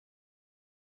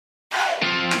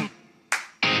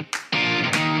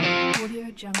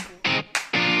Jungle.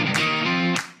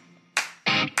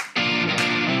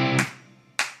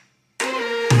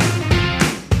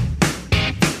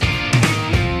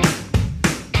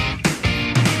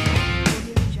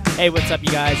 Hey, what's up, you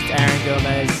guys? It's Aaron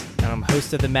Gomez, and I'm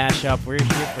host of The Mashup. We're here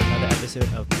for another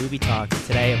episode of Movie Talk. And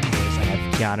today, of course, I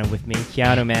have Keanu with me.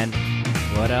 Keanu, man,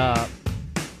 what up?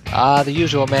 The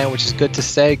usual, man, which is good to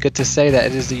say. Good to say that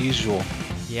it is the usual.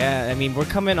 Yeah, I mean, we're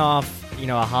coming off,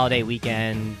 a holiday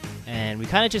weekend, and we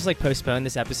kind of just, postponed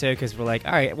this episode because we're like,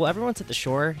 all right, well, everyone's at the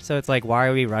shore, so it's like, why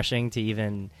are we rushing to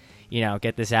even,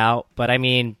 get this out? But, I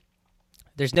mean,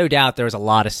 there's no doubt there was a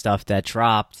lot of stuff that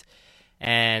dropped.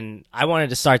 And I wanted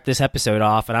to start this episode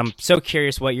off, and I'm so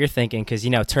curious what you're thinking, because,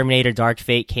 Terminator Dark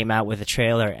Fate came out with a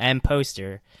trailer and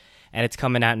poster, and it's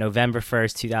coming out November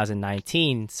 1st,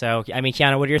 2019. So, I mean,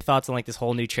 Keanu, what are your thoughts on, this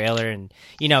whole new trailer? And,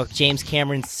 James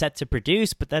Cameron's set to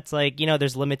produce, but that's,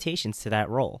 there's limitations to that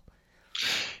role.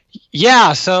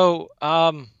 Yeah, so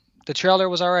the trailer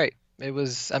was all right. It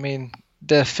was,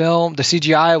 the film, the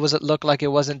CGI looked like it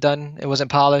wasn't done. It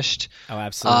wasn't polished. Oh,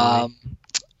 absolutely.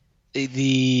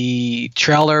 The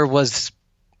trailer was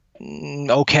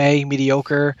okay,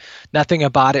 mediocre. Nothing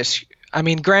about it.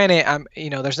 Granted,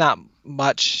 there's not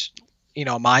much,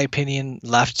 in my opinion,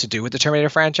 left to do with the Terminator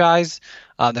franchise.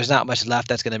 There's not much left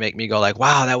that's going to make me go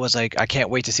wow, that was I can't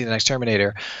wait to see the next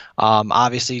Terminator.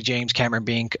 Obviously, James Cameron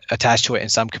being attached to it in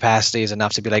some capacity is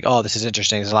enough to be oh, this is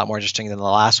interesting. It's a lot more interesting than the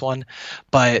last one.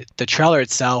 But the trailer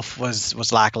itself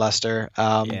was lackluster.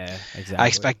 Yeah,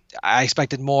 exactly. I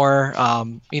expected more.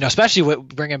 Especially with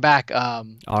bringing back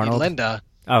Arnold. And Linda.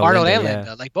 Oh, Arnold Linda, and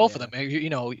Linda, both of them. I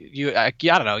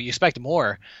don't know. You expect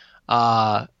more.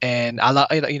 And I've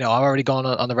already gone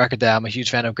on the record that I'm a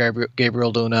huge fan of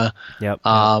Gabriel Luna. Yep.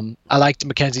 I liked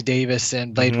Mackenzie Davis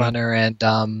in Blade Runner and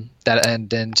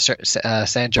then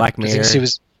Sandra. Black Mirror. She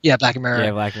was Black Mirror.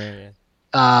 Yeah, Black Mirror.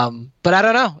 Yeah. But I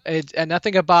don't know. And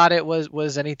nothing about it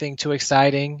was anything too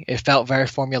exciting. It felt very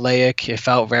formulaic. It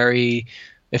felt very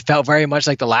much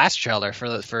like the last trailer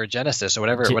for Genesis or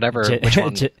whatever. Which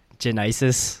one?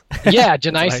 Genesis. Yeah,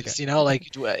 Genesis.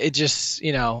 It just,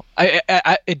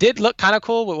 it did look kind of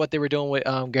cool with what they were doing with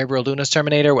Gabriel Luna's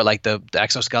Terminator, with the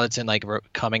exoskeleton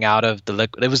coming out of the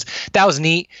liquid. That was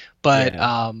neat, but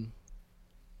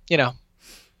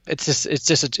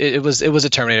it was a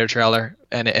Terminator trailer,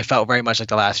 and it felt very much like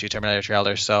the last few Terminator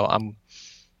trailers. So I'm,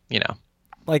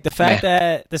 the fact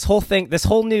that this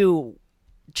whole new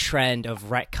trend of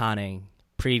retconning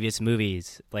previous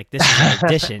movies, this is an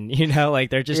addition,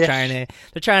 they're just trying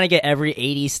to get every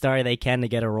 80s star they can to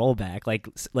get a rollback,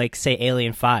 like say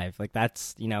Alien 5,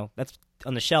 that's that's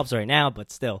on the shelves right now,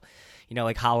 but still,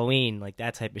 Halloween,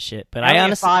 that type of shit. But Alien I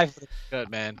honestly 5 was good,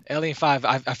 man. Alien 5,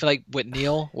 I feel like with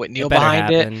Neil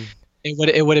behind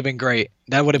it would have been great.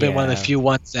 That would have been one of the few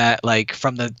ones that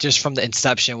from the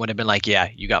inception would have been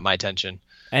you got my attention.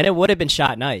 And it would have been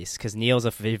shot nice because Neil's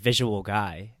a visual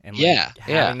guy, and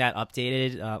having that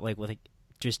updated, with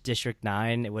just District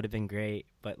 9, it would have been great.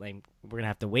 But we're gonna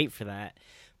have to wait for that.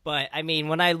 But I mean,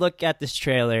 when I look at this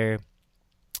trailer,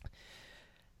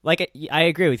 I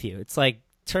agree with you. It's like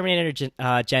Terminator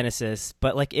Genesis,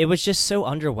 but it was just so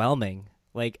underwhelming.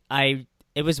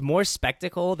 It was more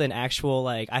spectacle than actual.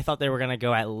 I thought they were gonna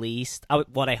go at least.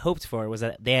 What I hoped for was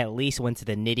that they at least went to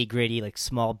the nitty gritty,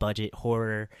 small budget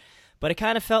horror. But it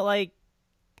kind of felt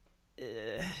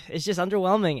it's just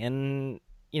underwhelming. And,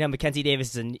 Mackenzie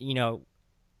Davis is,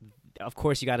 of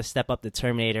course you got to step up the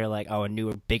Terminator, a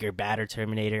newer, bigger, badder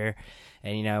Terminator.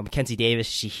 And, Mackenzie Davis,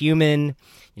 she's human.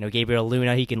 Gabriel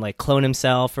Luna, he can, clone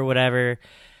himself or whatever.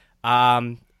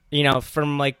 From,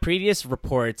 previous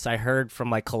reports I heard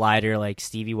from, Collider,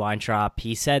 Stevie Weintraub,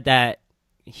 he said that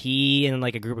he and,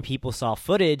 a group of people saw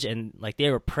footage and,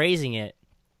 they were praising it.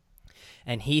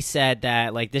 And he said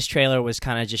that, this trailer was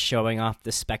kind of just showing off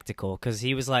the spectacle. Because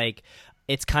he was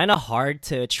it's kind of hard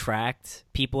to attract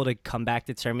people to come back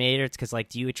to Terminator. It's because,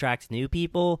 do you attract new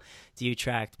people? Do you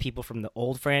attract people from the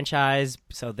old franchise?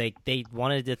 So they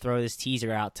wanted to throw this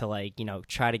teaser out to,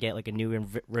 try to get, a new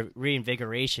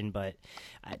reinvigoration. But,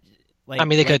 they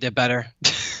could have did better.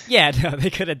 Yeah, no, they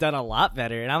could have done a lot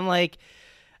better. And I'm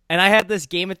and I had this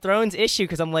Game of Thrones issue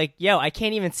because I'm yo, I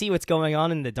can't even see what's going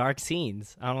on in the dark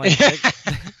scenes. I'm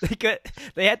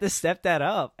they had to step that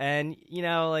up. And,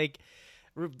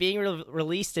 being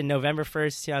released in November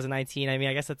 1st, 2019,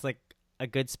 I guess that's a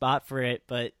good spot for it.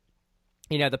 But,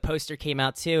 the poster came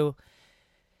out too.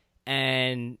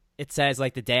 And it says the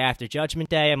day after Judgment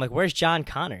Day. I'm where's John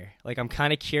Connor? I'm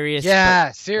kind of curious. Yeah,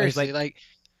 but, seriously.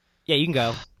 Yeah, you can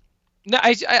go. No,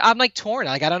 I'm torn.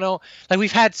 I don't know.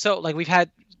 We've had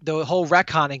the whole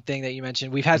retconning thing that you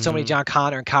mentioned, we've had so many John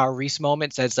Connor and Kyle Reese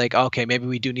moments that it's like, okay, maybe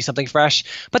we do need something fresh.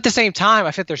 But at the same time,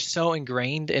 I feel like they're so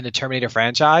ingrained in the Terminator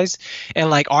franchise, and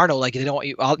like Arnold, like they don't,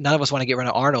 none of us want to get rid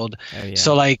of Arnold. Oh, yeah.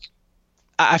 So like,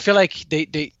 I feel like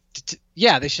they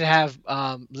should have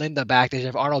Linda back. They should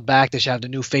have Arnold back. They should have the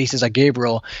new faces like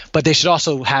Gabriel, but they should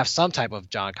also have some type of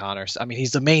John Connor. I mean,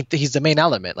 he's the main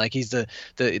element. Like he's the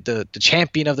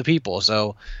champion of the people.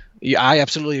 So yeah, I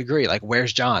absolutely agree. Like,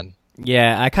 where's John?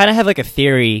 Yeah, I kind of have like a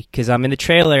theory because I'm in the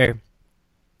trailer.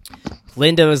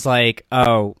 Linda was like,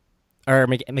 "Oh," or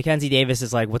Mackenzie Davis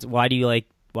is like, why do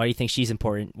you think she's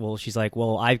important?" Well, she's like,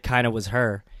 "Well, I kind of was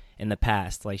her in the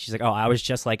past." Like, she's like, "Oh, I was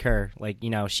just like her. Like,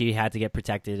 she had to get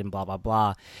protected and blah blah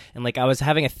blah." And like, I was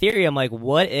having a theory. I'm like,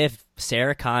 what if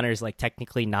Sarah Connor's like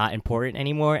technically not important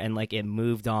anymore, and like it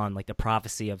moved on, like the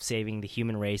prophecy of saving the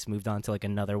human race moved on to like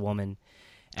another woman.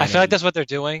 I feel like that's what they're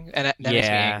doing, and that makes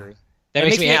me angry. That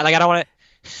makes me like, I don't want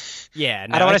to. Yeah,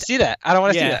 no, I don't want to see that. I don't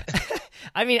want to see that.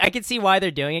 I mean, I can see why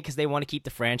they're doing it because they want to keep the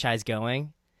franchise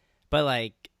going, but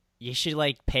like, you should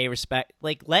like pay respect.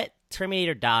 Like, let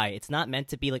Terminator die. It's not meant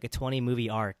to be like a 20-movie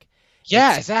arc.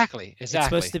 Yeah, exactly. It's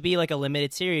supposed to be like a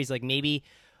limited series, like maybe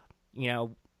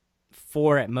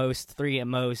 4 at most, 3 at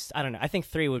most. I don't know. I think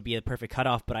 3 would be a perfect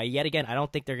cutoff, but I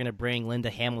don't think they're gonna bring Linda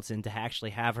Hamilton to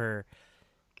actually have her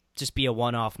just be a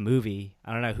one-off movie.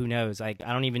 I don't know. Who knows? Like,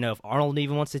 I don't even know if Arnold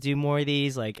even wants to do more of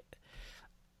these. Like,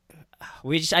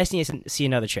 I just need to see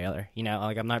another trailer.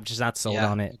 Like, I'm not sold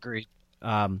on it. Agreed.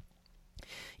 I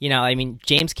mean,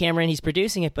 James Cameron, he's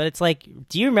producing it, but it's like,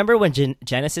 do you remember when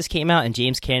Genesis came out and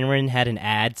James Cameron had an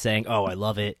ad saying, "Oh, I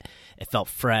love it. It felt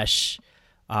fresh."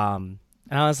 And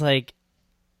I was like,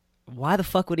 why the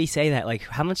fuck would he say that? Like,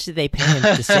 how much did they pay him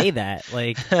to say that?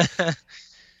 Like,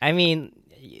 I mean,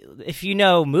 if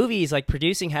movies, like,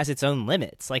 producing has its own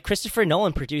limits. Like, Christopher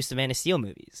Nolan produced the Man of Steel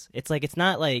movies. It's like, it's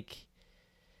not like,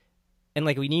 and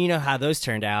like, how those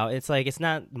turned out. It's like, it's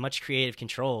not much creative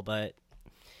control, but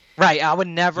right. I would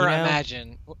never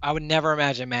imagine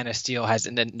Man of Steel has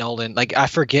Nolan. Like, I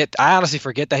honestly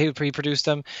forget that he pre-produced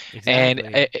them.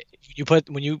 Exactly. And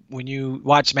when you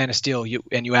watch Man of Steel, you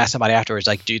ask somebody afterwards,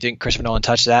 like, do you think Christopher Nolan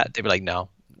touched that? They'd be like, no.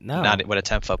 Not with a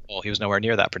 10-foot pole. He was nowhere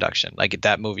near that production. Like,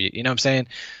 that movie, you know what I'm saying?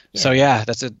 Yeah. So yeah,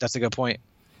 that's a good point.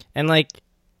 And like,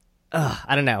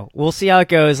 I don't know. We'll see how it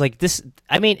goes. Like this,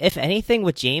 I mean, if anything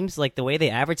with James, like the way they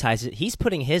advertise it, he's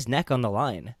putting his neck on the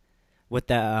line with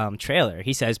the trailer.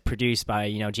 He says produced by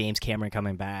James Cameron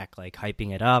coming back, like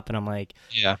hyping it up, and I'm like,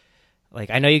 yeah.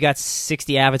 Like, I know you got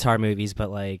 60 Avatar movies,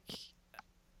 but like,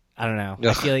 I don't know.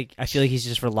 Ugh. I feel like he's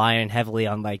just relying heavily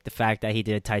on like the fact that he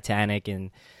did Titanic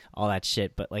and all that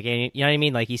shit, but like, you know what I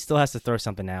mean? Like, he still has to throw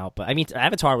something out. But I mean,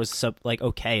 Avatar was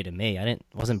okay to me.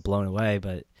 Wasn't blown away,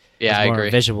 but yeah, I agree.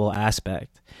 A visual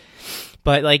aspect.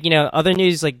 But like, other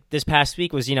news like this past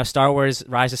week was Star Wars: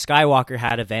 Rise of Skywalker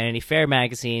had a Vanity Fair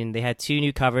magazine. They had 2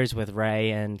 new covers with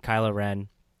Rey and Kylo Ren,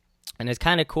 and it's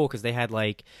kind of cool because they had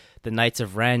like the Knights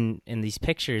of Ren in these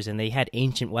pictures, and they had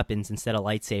ancient weapons instead of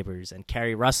lightsabers. And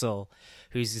Kerry Russell,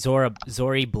 who's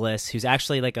Zori Bliss, who's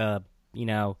actually like a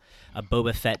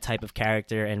Boba Fett type of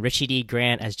character, and Richie D.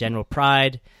 Grant as General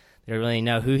Pride. They don't really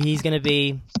know who he's going to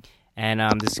be. And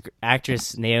this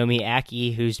actress, Naomi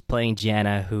Aki, who's playing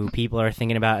Janna, who people are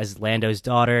thinking about as Lando's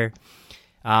daughter.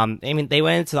 I mean, they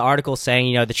went into the article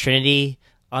saying, the Trinity,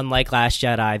 unlike Last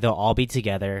Jedi, they'll all be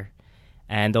together.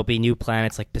 And there'll be new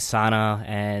planets like Pisana.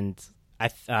 And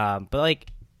but like,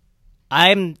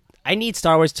 I need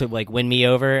Star Wars to like win me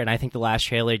over. And I think the last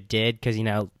trailer did because,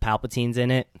 Palpatine's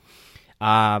in it.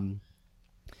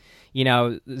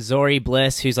 Zori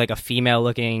Bliss, who's like a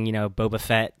female-looking, Boba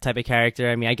Fett type of character.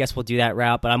 I mean, I guess we'll do that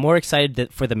route, but I'm more excited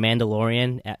for The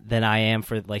Mandalorian than I am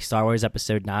for like Star Wars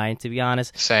Episode 9, to be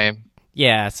honest. Same.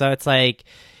 Yeah, so it's like,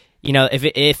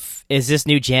 if is this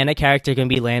new Janna character going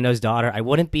to be Lando's daughter? I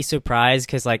wouldn't be surprised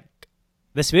because like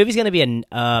this movie's going to be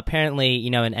apparently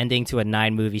an ending to a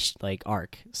 9-movie like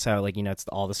arc. So like it's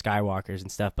all the Skywalkers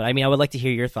and stuff. But I mean, I would like to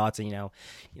hear your thoughts. And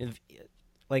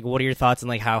like, what are your thoughts, and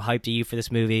like, how hyped are you for this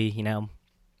movie? I'm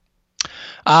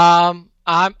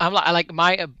like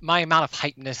my amount of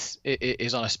hypeness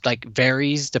is on like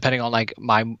varies depending on like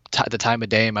the time of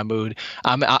day and my mood.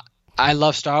 I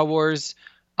love Star Wars.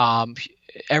 I'm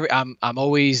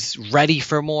always ready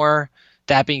for more.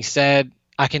 That being said,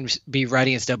 I can be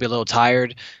ready and still be a little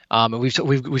tired. And we've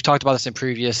talked about this in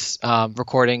previous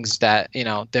recordings that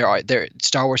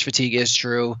Star Wars fatigue is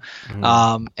true.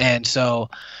 And so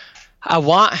I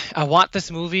want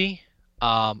this movie.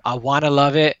 I want to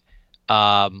love it.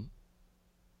 When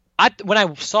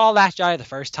I saw Last Jedi the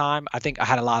first time, I think I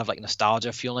had a lot of like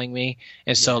nostalgia fueling me,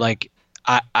 and so like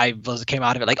I came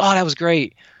out of it like, oh, that was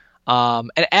great.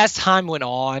 And as time went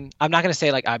on, I'm not gonna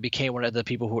say like I became one of the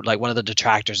people who like one of the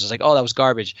detractors. It's like, oh, that was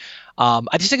garbage. I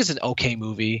just think it's an okay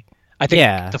movie. I think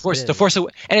Yeah, the Force, and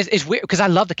it's weird because I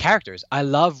love the characters. I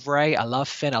love Rey, I love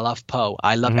Finn, I love Poe.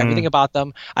 I love everything about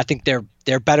them. I think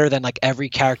they're better than like every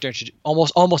character,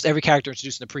 almost every character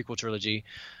introduced in the prequel trilogy,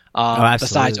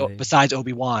 besides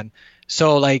Obi-Wan.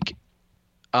 So like,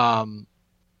 I'm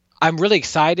really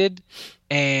excited.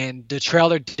 And the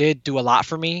trailer did do a lot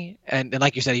for me, and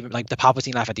like you said, even like the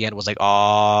Palpatine laugh at the end was like,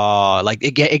 oh, like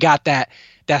it got that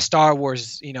Star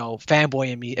Wars, fanboy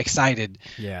in me excited.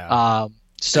 Yeah.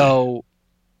 So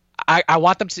I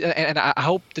want them to, and I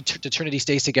hope the Trinity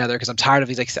stays together because I'm tired of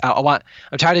these I'm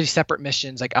tired of these separate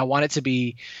missions. Like I want it to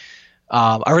be,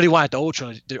 I really wanted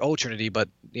the old Trinity, but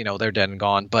they're dead and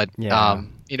gone. But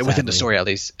within the story at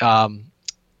least. But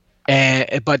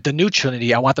the new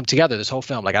Trinity, I want them together this whole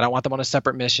film. Like I don't want them on a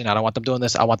separate mission. I don't want them doing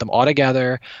this. I want them all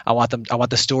together. I want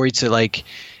the story to like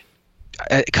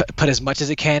put as much as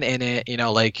it can in it.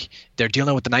 Like they're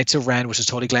dealing with the Knights of Ren, which was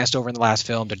totally glanced over in the last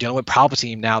film. They're dealing with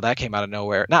Palpatine now. That came out of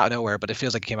nowhere. Not out of nowhere, but it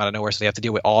feels like it came out of nowhere. So they have to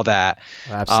deal with all that.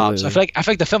 Absolutely. So I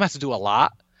feel like the film has to do a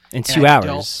lot in 2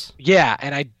 hours. Yeah,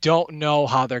 and I don't know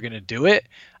how they're gonna do it,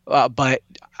 but.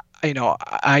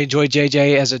 I enjoy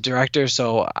JJ as a director,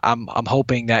 so I'm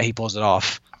hoping that he pulls it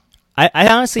off. I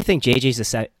honestly think JJ's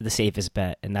the safest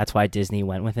bet, and that's why Disney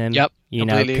went with him. Yep,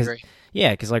 completely agree.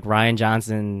 Yeah, because like Rian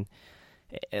Johnson,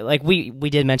 like we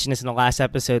did mention this in the last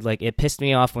episode. Like it pissed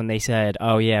me off when they said,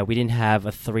 "Oh yeah, we didn't have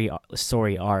a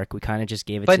 3-story arc. We kind of just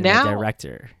gave it to the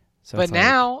director." So but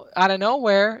now, out of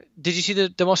nowhere, did you see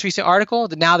the most recent article?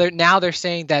 Now they're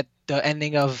saying that the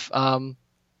ending of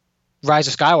Rise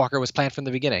of Skywalker was planned from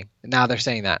the beginning. Now they're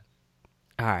saying that.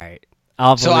 All right.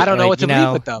 I don't know what to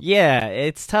believe with them. Yeah,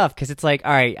 it's tough because it's like,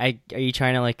 all right, are you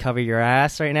trying to like cover your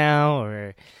ass right now,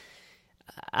 or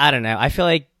I don't know. I feel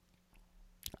like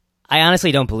I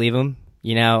honestly don't believe him.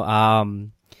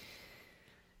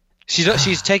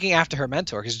 She's taking after her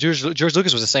mentor because George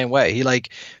Lucas was the same way. He like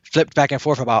flipped back and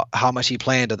forth about how much he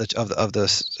planned of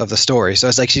the story. So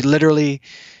it's like she literally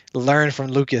learned from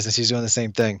Lucas and she's doing the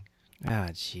same thing. Oh,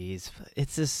 jeez.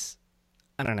 It's just,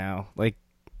 I don't know. Like,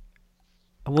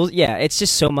 well, yeah, it's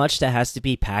just so much that has to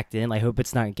be packed in. I hope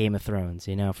it's not Game of Thrones,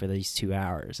 for these 2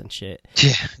 hours and shit.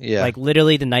 Yeah. Like,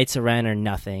 literally, the Knights of Ren are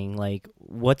nothing. Like,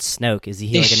 what's Snoke? Is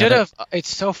he? They should have. It's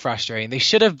so frustrating. They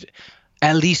should have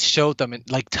at least showed them and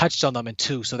like touched on them in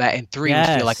 2, so that in 3 it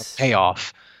would feel like a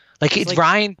payoff. Like,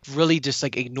 Ryan really just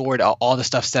like ignored all the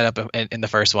stuff set up in the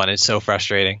first one. It's so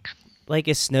frustrating. Like,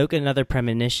 is Snoke another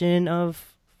premonition of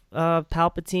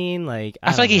Palpatine? Like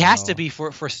I feel like he has to be for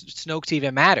Snoke to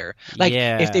even matter. Like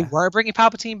if they were bringing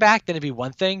Palpatine back, then it'd be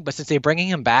one thing. But since they're bringing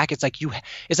him back, it's like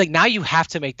now you have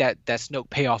to make that Snoke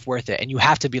payoff worth it, and you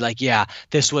have to be like, yeah,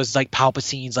 this was like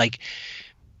Palpatine's like.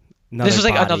 This was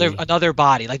like another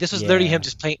body. Like this was literally him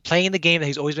just playing the game that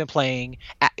he's always been playing.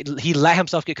 He let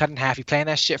himself get cut in half. He planned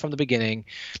that shit from the beginning.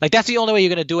 Like that's the only way you're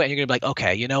gonna do it. And you're gonna be like,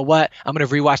 okay, you know what? I'm gonna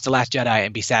rewatch The Last Jedi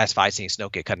and be satisfied seeing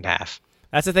Snoke get cut in half.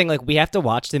 That's the thing. Like we have to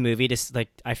watch the movie to like.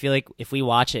 I feel like if we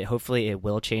watch it, hopefully it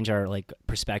will change our like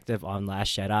perspective on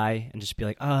Last Jedi and just be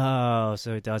like, oh,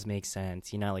 so it does make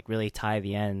sense. Like really tie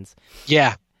the ends.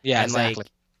 Yeah, and exactly.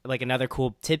 Like another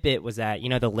cool tidbit was that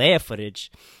the Leia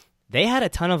footage. They had a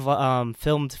ton of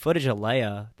filmed footage of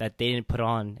Leia that they didn't put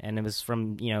on, and it was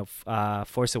from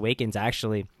Force Awakens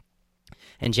actually.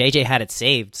 And JJ had it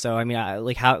saved, so I mean,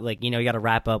 you got to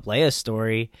wrap up Leia's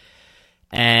story,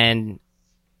 and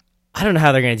I don't know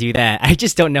how they're gonna do that. I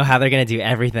just don't know how they're gonna do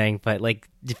everything. But like,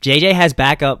 if JJ has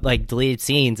backup like deleted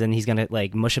scenes, and he's gonna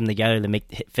like mush them together to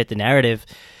fit the narrative.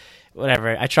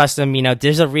 Whatever, I trust him.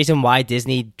 There's a reason why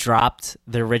Disney dropped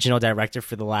the original director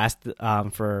for the last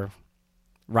for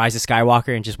Rise of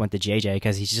Skywalker and just went to JJ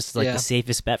because he's just like the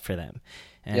safest bet for them.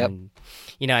 And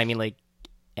I mean, like,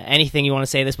 anything you want to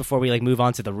say this before we like move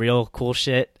on to the real cool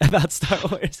shit about Star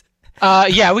Wars?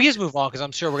 Yeah, we can just move on because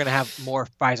I'm sure we're gonna have more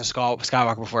Rise of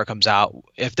Skywalker before it comes out.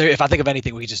 If I think of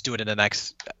anything, we can just do it in the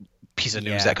next piece of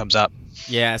news that comes up.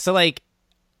 Yeah, so like,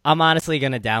 I'm honestly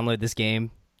gonna download this game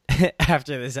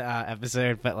after this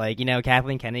episode. But like,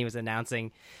 Kathleen Kennedy was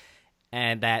announcing,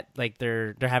 and that like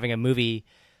they're having a movie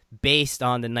based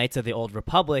on the Knights of the Old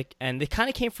Republic, and it kind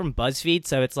of came from BuzzFeed,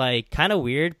 so it's like kind of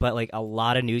weird, but like a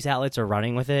lot of news outlets are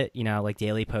running with it, like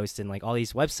Daily Post and like all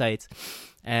these websites,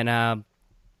 and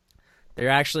they're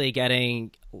actually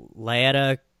getting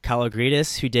Laeta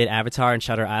Kalogridis, who did Avatar and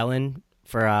Shutter Island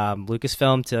for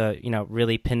Lucasfilm, to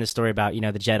really pin the story about the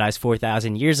Jedi's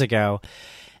 4,000 years ago.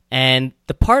 And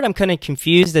the part I'm kind of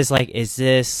confused is like, is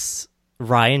this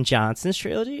Ryan Johnson's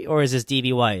trilogy, or is this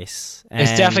DB Weiss?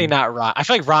 It's definitely not Ryan. I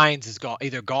feel like Ryan's is gone.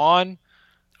 Either gone.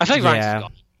 I feel like Ryan's is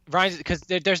gone. Ryan's, because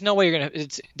there's no way you're gonna.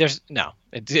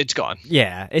 It's gone.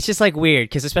 Yeah, it's just like weird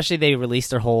because especially they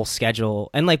released their whole schedule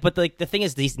and like, but like the thing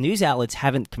is, these news outlets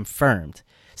haven't confirmed,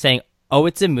 saying, "Oh,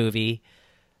 it's a movie."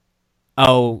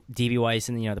 Oh, DB Weiss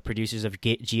and the producers of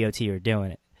GOT are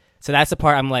doing it. So that's the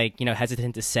part I'm like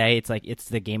hesitant to say. It's like it's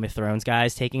the Game of Thrones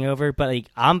guys taking over, but like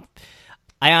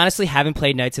I honestly haven't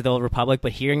played Knights of the Old Republic,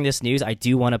 but hearing this news, I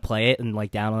do want to play it and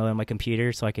like download it on my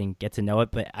computer so I can get to know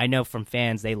it. But I know from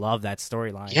fans they love that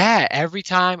storyline. Yeah, every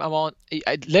time I'm on,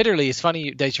 literally, it's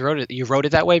funny that you wrote it. You wrote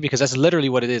it that way because that's literally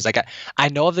what it is. Like I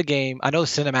know of the game. I know the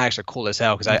cinematics are cool as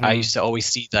hell because I used to always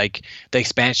see like the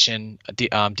expansion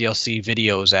DLC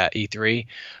videos at E3.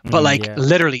 But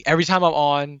literally every time I'm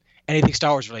on anything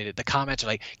Star Wars related, the comments are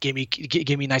like, give me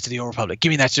Knights of the Old Republic, give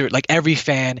me Knights of, like every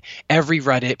fan, every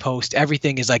Reddit post,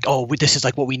 everything is like, oh, this is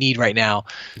like what we need right now.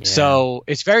 Yeah. So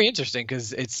it's very interesting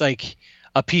because it's like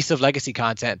a piece of legacy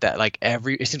content that like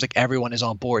it seems like everyone is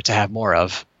on board to have more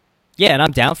of. Yeah, and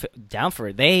I'm down for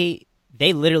it. They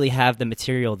literally have the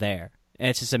material there, and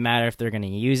it's just a matter if they're going to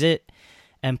use it.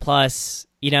 And plus,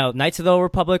 Knights of the Old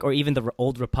Republic or even the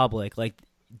Old Republic, like,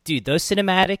 dude, those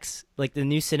cinematics, like the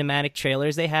new cinematic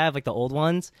trailers they have, like the old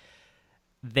ones,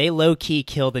 they low key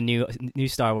kill the new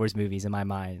Star Wars movies in my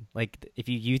mind. Like if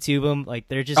you YouTube them, like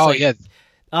they're just they're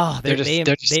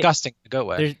disgusting in a good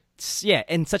way. Yeah,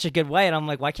 in such a good way. And I'm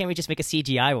like, why can't we just make a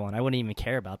CGI one? I wouldn't even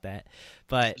care about that.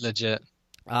 But legit.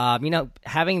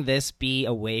 Having this be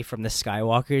away from the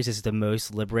Skywalkers is the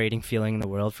most liberating feeling in the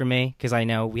world for me because I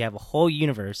know we have a whole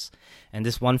universe and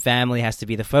this one family has to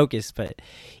be the focus. But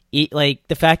like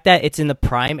the fact that it's in the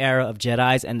prime era of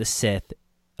Jedis and the Sith,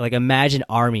 like imagine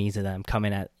armies of them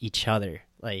coming at each other.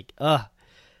 Like, I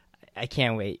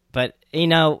can't wait. But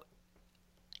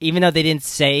even though they didn't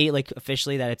say like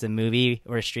officially that it's a movie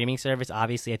or a streaming service,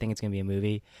 obviously I think it's gonna be a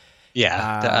movie.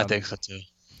 Yeah, I think so too.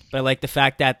 But like the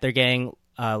fact that they're getting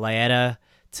Laeta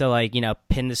to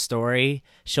pin the story,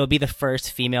 she'll be the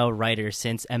first female writer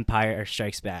since Empire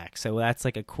Strikes Back. So that's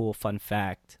like a cool fun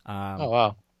fact. Oh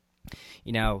wow.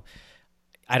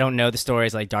 I don't know the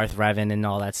stories like Darth Revan and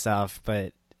all that stuff,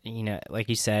 but like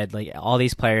you said, like all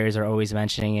these players are always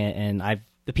mentioning it, and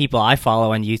the people I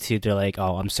follow on YouTube, they're like,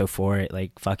 "Oh, I'm so for it.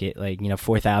 Like, fuck it. Like,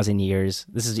 4,000 years.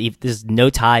 There's no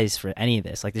ties for any of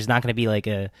this. Like, there's not going to be like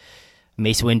a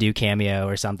Mace Windu cameo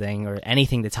or something or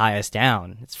anything to tie us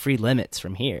down. It's free limits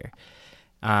from here."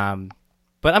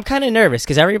 But I'm kind of nervous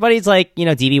because everybody's like,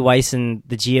 DB Weiss and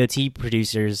the GOT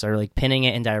producers are like pinning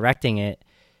it and directing it.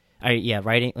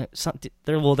 Writing something.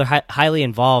 They're highly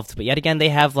involved, but yet again, they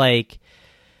have like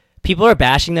people are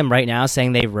bashing them right now,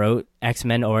 saying they wrote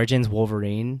X-Men Origins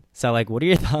Wolverine. So like, what are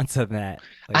your thoughts on that?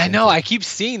 Like, I know I keep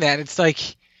seeing that. It's like,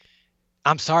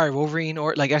 I'm sorry, Wolverine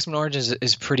or like X-Men Origins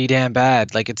is pretty damn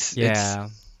bad. Like it's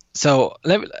so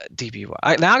let me DB.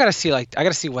 I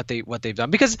gotta see what they've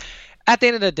done because at the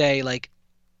end of the day, like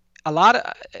a lot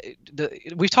of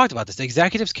we've talked about this. The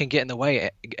executives can get in the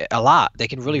way a lot. They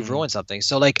can really ruin something.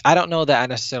 So like I don't know that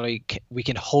we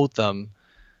can hold them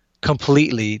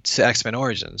completely to X-Men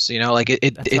Origins. Like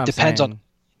it depends on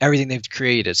everything they've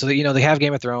created. So they have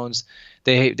Game of Thrones.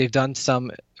 They've done some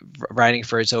writing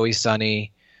for It's Always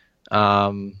Sunny.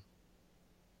 It's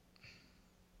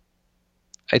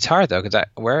hard though because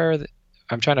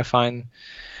I'm trying to find.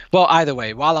 Well, either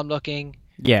way, while I'm looking,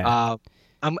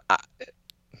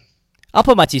 I'll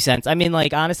put my 2 cents. I mean,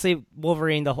 like honestly,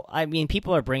 Wolverine.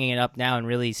 People are bringing it up now and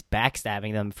really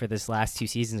backstabbing them for this last 2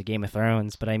 seasons of Game of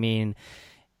Thrones. But I mean,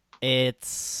 they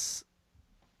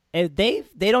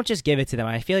don't just give it to them.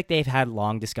 I feel like they've had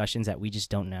long discussions that we just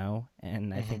don't know,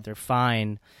 and I think they're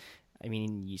fine. I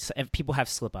mean, if people have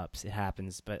slip ups, it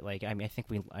happens. But like, I think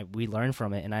we learn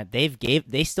from it, and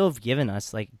they still have given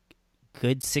us like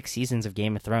good 6 seasons of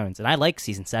Game of Thrones, and I like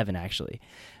season 7 actually.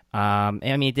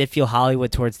 It did feel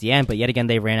Hollywood towards the end, but yet again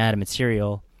they ran out of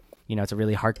material, to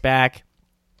really hark back.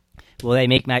 Will they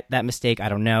make that mistake? I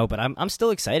don't know, but I'm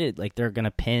still excited. Like they're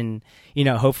gonna pin,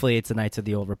 hopefully it's the Knights of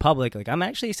the Old Republic. Like I'm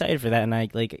actually excited for that, and I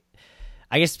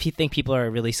guess think people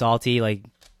are really salty, like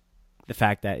the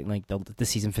fact that like the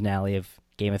season finale of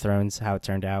Game of Thrones, how it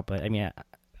turned out. But I mean,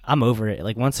 I'm over it.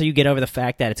 Like once you get over the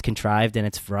fact that it's contrived and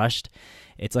it's rushed,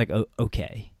 it's like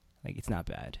okay, like it's not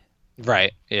bad.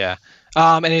 Right. Yeah.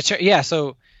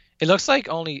 So it looks like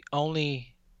only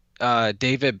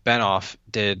David Benoff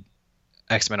did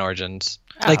X-Men Origins.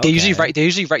 They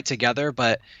usually write together,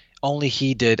 but only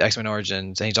he did X-Men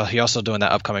Origins, and he's also doing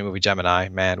that upcoming movie Gemini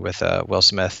Man with Will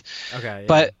Smith. Okay. Yeah.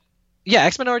 But Yeah,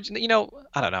 X-Men Origins,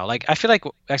 I don't know. Like I feel like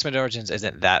X-Men Origins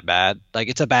isn't that bad. Like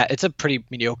it's a pretty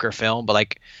mediocre film, but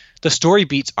like the story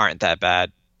beats aren't that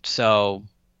bad. So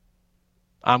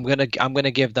I'm gonna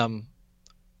give them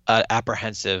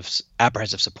apprehensive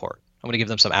support. I'm gonna give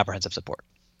them some apprehensive support.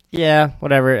 Yeah,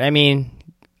 whatever. I mean,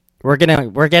 we're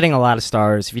getting a lot of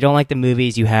stars. If you don't like the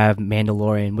movies, you have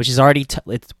Mandalorian, which is already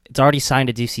it's already signed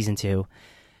to do season 2,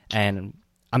 and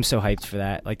I'm so hyped for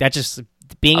that. Like that just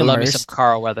being I love me some immersed.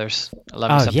 Carl Weathers. I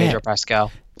love me Oh some yeah, Pedro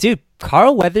Pascal. dude,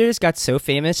 Carl Weathers got so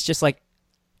famous just like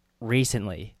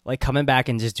recently, like coming back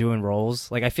and just doing roles.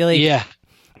 Like I feel like Yeah,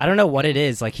 I don't know what it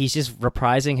is. Like he's just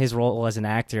reprising his role as an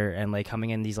actor and like coming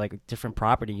in these like different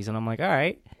properties, and I'm like, all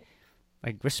right,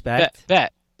 like bet, respect.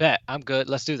 bet, bet. I'm good.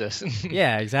 Let's do this.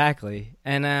 Yeah, exactly.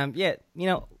 And yeah,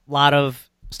 a lot of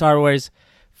Star Wars.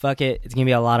 Fuck it, it's gonna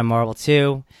be a lot of Marvel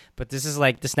too. But this is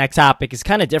like this next topic is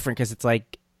kind of different because it's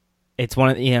like it's one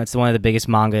of it's one of the biggest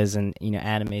mangas and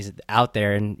animes out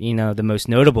there, and the most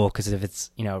notable because of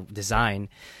its design.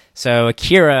 So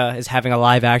Akira is having a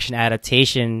live action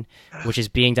adaptation, which is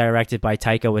being directed by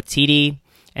Taika Waititi,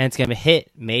 and it's gonna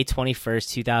hit May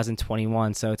 21st,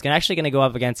 2021. So it's actually gonna go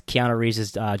up against Keanu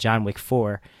Reeves' John Wick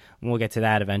 4. And we'll get to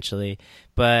that eventually,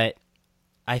 but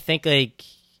I think like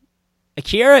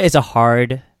Akira is a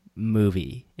hard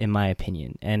movie in my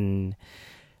opinion, and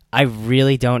I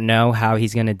really don't know how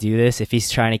he's going to do this if he's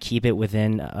trying to keep it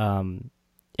within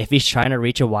if he's trying to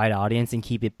reach a wide audience and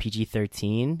keep it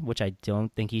PG-13, which I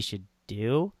don't think he should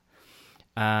do.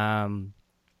 Um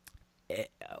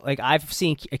like I've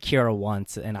seen Akira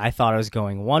once and I thought it was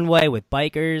going one way with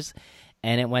bikers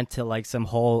and it went to like some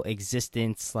whole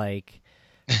existence like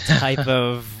type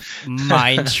of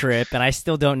mind trip and I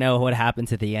still don't know what happened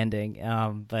to the ending.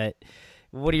 But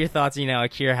what are your thoughts,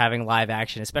 Akira having live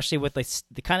action, especially with like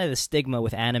the kind of the stigma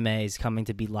with animes coming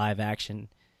to be live action?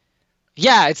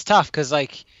 Yeah, it's tough because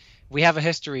like we have a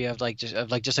history of like just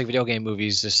like video game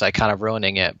movies just like kind of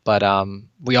ruining it. But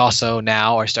we also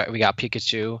now we got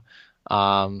Pikachu,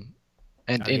 um,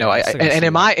 and Oh yeah, I still gotta and see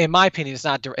that. in my opinion,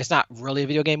 it's not really a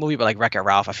video game movie, but like Wreck-It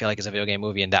Ralph, I feel like is a video game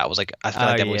movie, and that was like I feel Oh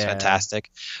like that movie's yeah.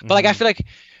 fantastic. But like I Hmm. feel like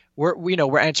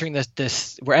we're entering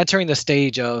we're entering the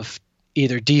stage of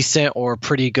either decent or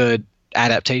pretty good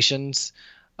adaptations.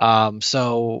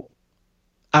 So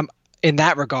I'm in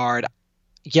that regard,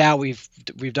 yeah, we've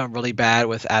done really bad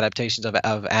with adaptations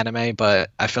of anime,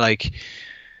 but I feel like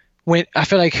I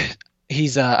feel like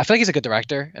he's a good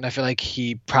director, and I feel like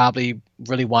he probably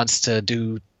really wants to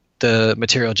do the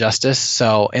material justice.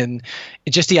 So, and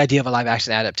just the idea of a live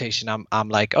action adaptation, I'm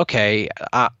like, okay,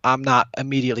 I'm not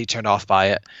immediately turned off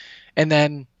by it. And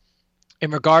then in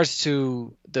regards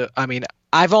to I mean,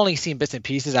 I've only seen bits and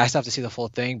pieces. I still have to see the full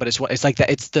thing, but it's like that.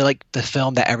 It's the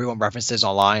film that everyone references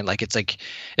online. Like it's like,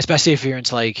 especially if you're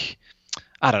into like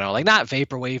I don't know, like not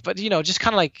vaporwave, but just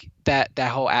kind of like that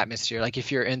whole atmosphere. Like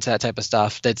if you're into that type of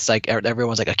stuff, that's like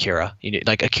everyone's like Akira.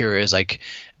 Like Akira is like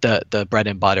the bread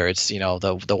and butter. It's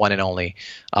the one and only.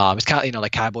 It's kind of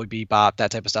like Cowboy Bebop,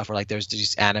 that type of stuff. Where like there's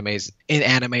these animes in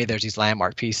anime. There's these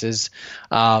landmark pieces.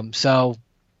 So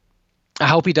I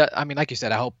hope he does. I mean, like you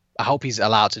said, I hope he's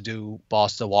allowed to do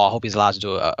balls to the wall. I hope he's allowed to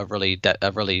do a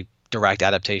really direct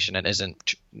adaptation and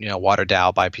isn't watered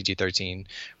down by PG-13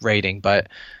 rating. But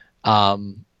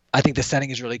I think the setting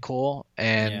is really cool,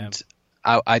 Yeah. and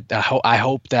I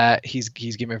hope that he's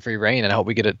given free reign, and I hope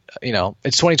we get it.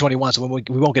 It's 2021, so we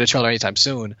won't get a trailer anytime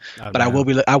soon. Oh But no.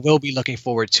 I will be looking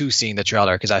forward to seeing the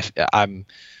trailer because I'm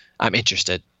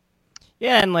interested.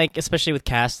 Yeah, and like especially with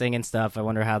casting and stuff, I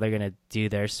wonder how they're gonna do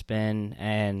their spin.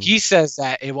 And He says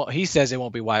that it won't. He says it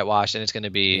won't be whitewashed, and it's going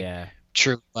to be yeah,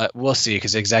 true, but we'll see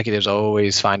because executives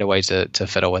always find a way to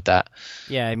fiddle with that.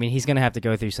 yeah. I mean, he's gonna have to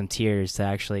go through some tears to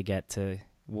actually get to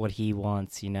what he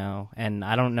wants, And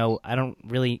I don't know. I don't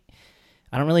really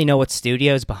know what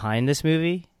studio's behind this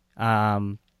movie.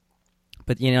 But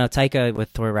Taika with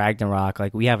Thor Ragnarok,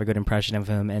 like we have a good impression of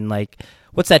him. And like,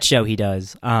 what's that show he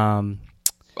does?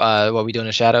 What we do in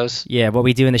the shadows? Yeah, What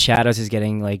We Do in the Shadows is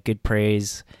getting like good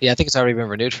praise. Yeah, I think it's already been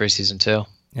renewed for season two.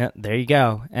 Yeah, there you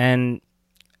go. And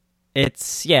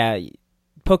it's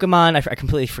Pokemon. I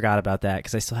completely forgot about that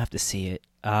because I still have to see it.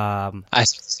 I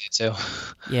see it too.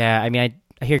 Yeah, I mean,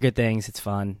 I hear good things. It's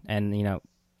fun, and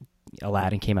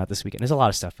Aladdin came out this weekend. There's a lot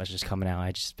of stuff that's just coming out.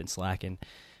 I just been slacking,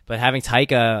 but having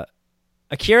Taika,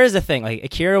 Akira is the thing. Like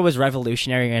Akira was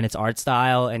revolutionary in its art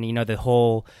style, and the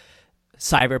whole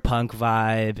cyberpunk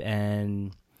vibe,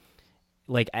 and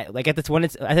like at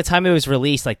the time it was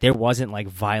released, like there wasn't like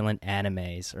violent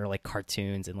animes or like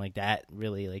cartoons, and like that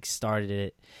really like started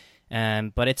it.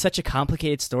 But it's such a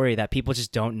complicated story that people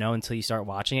just don't know until you start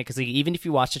watching it. Because like, even if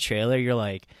you watch the trailer, you're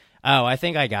like, Oh, I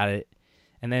think I got it.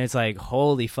 And then it's like,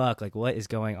 holy fuck, like what is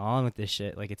going on with this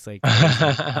shit? Like it's like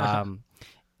crazy.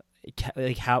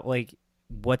 Like how, like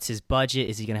what's his budget?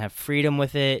 Is he gonna have freedom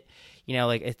with it? You know,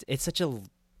 like it's such a,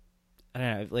 I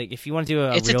don't know, like if you want to do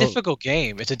It's a difficult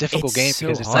game. It's a difficult game so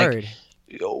because it's hard. like,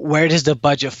 where does the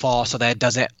budget fall so that it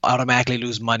doesn't automatically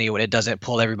lose money when it doesn't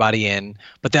pull everybody in?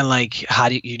 But then, like, how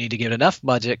do you need to give it enough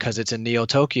budget because it's in Neo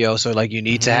Tokyo, so like you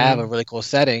need to have a really cool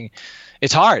setting.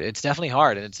 It's hard. It's definitely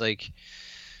hard, and it's like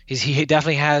he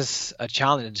definitely has a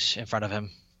challenge in front of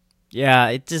him. Yeah,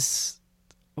 it just,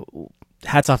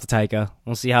 hats off to Taika.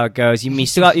 We'll see how it goes. You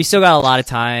still got a lot of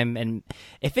time, and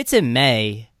if it's in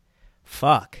May,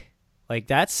 fuck, like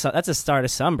that's a start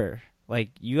of summer.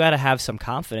 Like you got to have some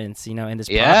confidence, you know, in this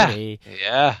property.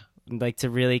 Yeah. Like to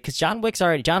really, because John Wick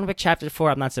Chapter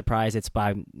 4. I'm not surprised it's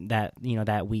by that, you know,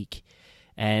 that week,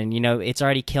 and you know it's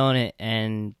already killing it.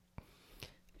 And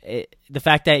the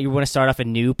fact that you want to start off a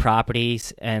new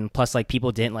properties, and plus like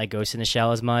people didn't like Ghost in the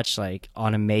Shell as much, like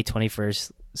on a May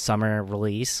 21st summer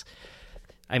release.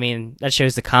 I mean, that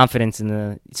shows the confidence in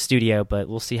the studio, but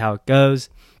we'll see how it goes.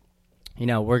 You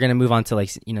know, we're gonna move on to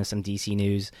like, you know, some DC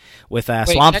news with Wait,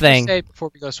 Swamp can I Thing. just say before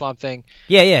we go Swamp Thing,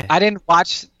 Yeah. I didn't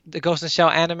watch the Ghost in the Shell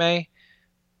anime,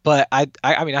 but I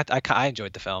mean I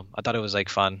enjoyed the film. I thought it was like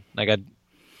fun. Like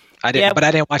I didn't, but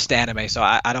I didn't watch the anime, so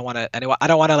I don't want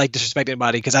to like disrespect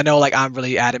anybody because I know like I'm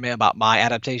really adamant about my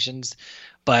adaptations,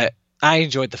 but I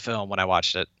enjoyed the film when I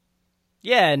watched it.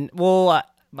 Yeah, and well,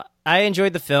 I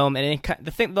enjoyed the film, and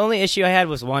the only issue I had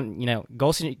was one. You know,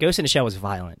 Ghost in the Shell was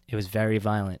violent. It was very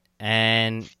violent,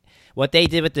 and what they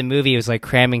did with the movie was like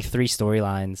cramming 3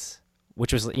 storylines,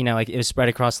 which was, you know, like it was spread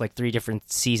across like 3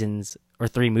 different seasons or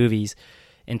 3 movies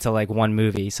into like one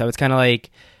movie. So it's kind of like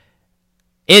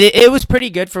it was pretty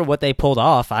good for what they pulled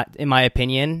off, in my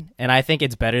opinion, and I think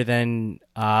it's better than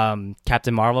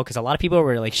Captain Marvel, because a lot of people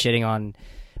were like shitting on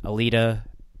Alita.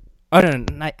 Oh,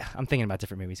 no, I'm thinking about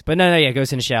different movies. But no, yeah,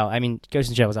 Ghost in the Shell. I mean, Ghost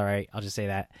in the Shell was all right. I'll just say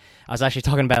that. I was actually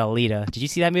talking about Alita. Did you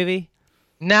see that movie?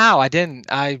 No, I didn't.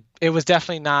 It was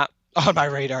definitely not on my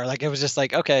radar. Like, it was just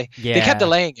like, okay. Yeah. They kept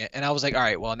delaying it, and I was like, all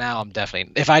right, well, now I'm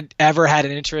definitely... If I ever had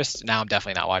an interest, now I'm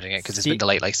definitely not watching it, because it's been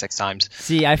delayed like 6 times.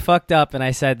 See, I fucked up, and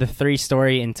I said the 3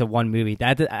 story into one movie.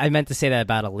 I meant to say that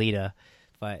about Alita,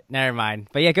 but never mind.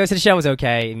 But yeah, Ghost in the Shell was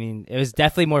okay. I mean, it was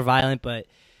definitely more violent, but...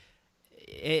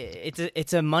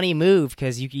 It's a money move,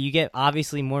 because you get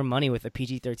obviously more money with a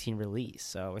PG-13 release,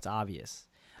 so it's obvious.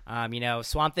 You know,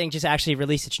 Swamp Thing just actually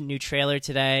released a new trailer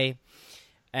today,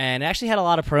 and it actually had a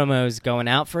lot of promos going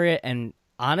out for it. And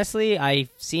honestly,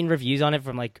 I've seen reviews on it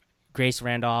from like Grace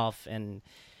Randolph, and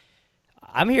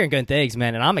I'm hearing good things,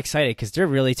 man. And I'm excited because they're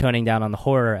really toning down on the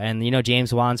horror. And you know,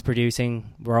 James Wan's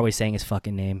producing. We're always saying his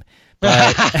fucking name,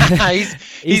 but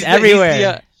he's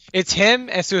everywhere. It's him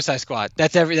and Suicide Squad.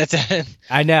 That's it.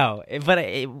 I know, but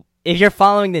if you're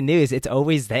following the news, it's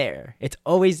always there. It's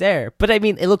always there. But I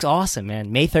mean, it looks awesome,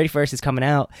 man. May 31st is coming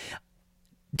out.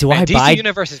 DC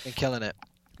Universe has been killing it.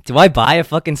 Do I buy a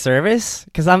fucking service?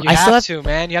 Because I still have to,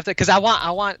 man. You have to, because I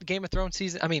want Game of Thrones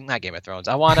season. I mean, not Game of Thrones.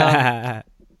 I want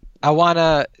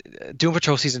Doom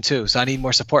Patrol season 2. So I need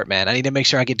more support, man. I need to make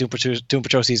sure I get Doom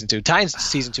Patrol season 2. Titans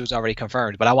season 2 is already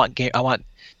confirmed, but I want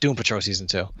Doom Patrol season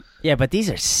 2. Yeah, but these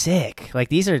are sick. Like,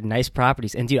 these are nice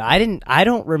properties. And dude, I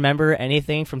don't remember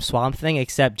anything from Swamp Thing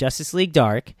except Justice League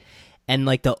Dark and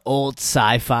like the old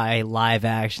sci-fi live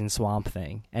action Swamp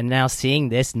Thing. And now seeing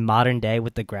this modern day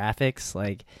with the graphics,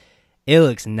 like, it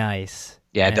looks nice.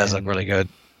 Yeah, it does look really good.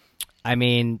 I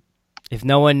mean, if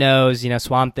no one knows, you know,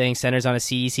 Swamp Thing centers on a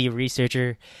CDC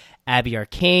researcher, Abby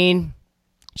Arcane.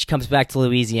 She comes back to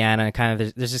Louisiana, and kind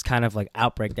of there's this kind of like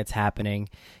outbreak that's happening,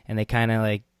 and they kind of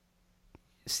like,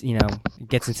 you know,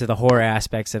 gets into the horror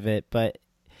aspects of it. But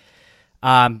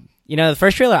you know, the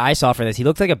first trailer I saw for this, he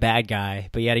looked like a bad guy,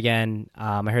 but yet again,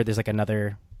 I heard there's like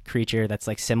another creature that's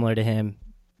like similar to him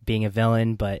being a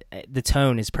villain, but the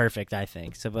tone is perfect, I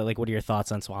think. So, but like, what are your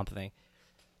thoughts on Swamp Thing?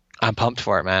 I'm pumped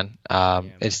for it, man.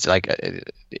 It's like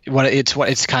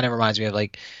it's kind of reminds me of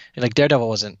like Daredevil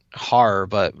wasn't horror,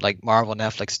 but like Marvel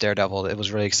Netflix Daredevil, it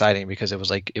was really exciting because it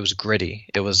was gritty.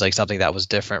 It was like something that was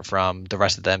different from the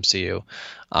rest of the MCU.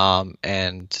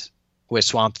 And with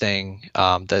Swamp Thing,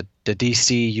 the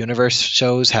DC Universe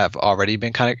shows have already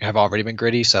been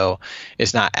gritty, so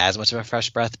it's not as much of a fresh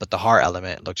breath, but the horror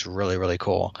element looks really, really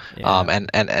cool. Yeah.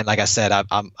 And like I said,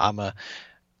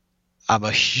 I'm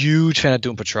a huge fan of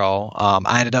Doom Patrol.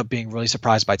 I ended up being really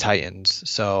surprised by Titans.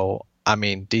 So, I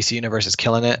mean, DC Universe is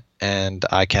killing it, and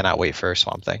I cannot wait for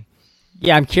Swamp Thing.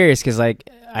 Yeah, I'm curious because, like,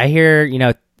 I hear, you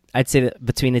know, I'd say that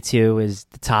between the two is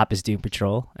the top is Doom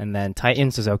Patrol, and then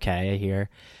Titans is okay, I hear.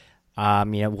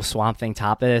 Will Swamp Thing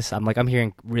top this? I'm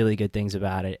hearing really good things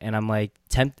about it, and I'm like,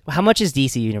 how much is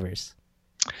DC Universe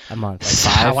a month?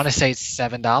 Like I $5? want to say it's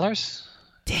 $7.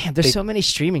 Damn, there's so many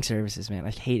streaming services, man.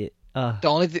 I hate it. The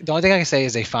only thing I can say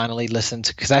is they finally listened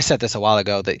to, because I said this a while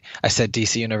ago, that I said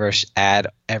DC Universe add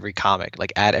every comic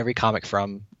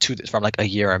from like a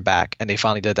year and back, and they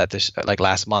finally did that this like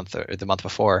last month or the month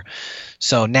before.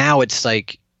 So now it's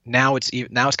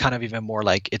kind of even more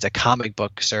like it's a comic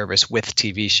book service with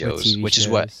TV shows, which is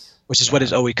what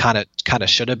it always kind of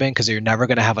should have been, because you're never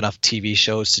going to have enough TV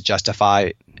shows to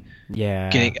justify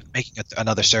making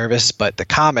another service. But the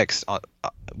comics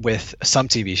with some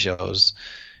TV shows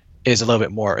is a little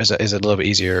bit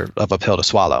easier of a pill to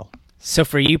swallow. So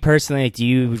for you personally, like, do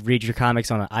you read your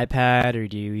comics on an iPad or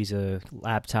do you use a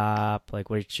laptop? Like,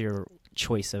 what's your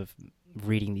choice of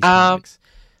reading these comics?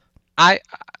 I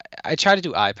try to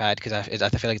do iPad because I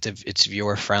feel like it's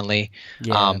viewer friendly.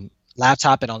 Yeah.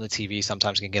 Laptop and on the TV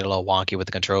sometimes can get a little wonky with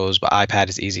the controls, but iPad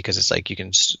is easy because it's like you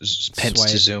can pinch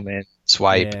to zoom in,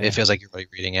 swipe. Yeah. It feels like you're really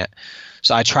reading it.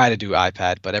 So I try to do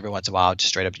iPad, but every once in a while I'll just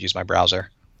straight up use my browser.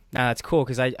 Nah, that's cool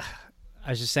because I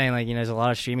was just saying, like, there's a lot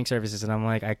of streaming services, and I'm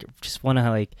like, I just want to,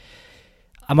 like,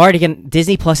 I'm already gonna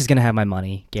Disney Plus is gonna have my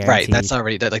money guaranteed. Right, that's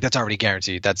already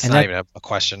guaranteed. That's not even a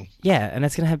question. Yeah, and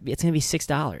it's gonna be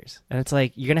 $6, and it's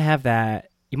like you're gonna have that.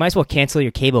 You might as well cancel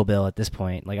your cable bill at this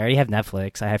point. Like, I already have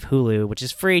Netflix, I have Hulu, which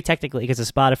is free technically because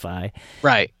of Spotify.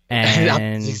 Right,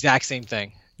 and the exact same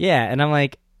thing. Yeah, and I'm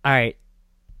like, all right,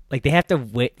 like, they have to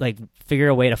figure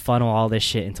a way to funnel all this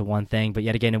shit into one thing, but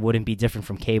yet again, it wouldn't be different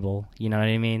from cable. You know what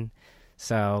I mean?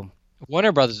 So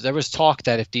Warner Brothers, there was talk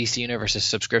that if DC Universe's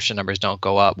subscription numbers don't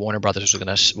go up, Warner Brothers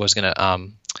was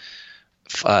gonna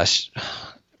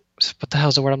what the hell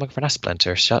is the word I'm looking for? Not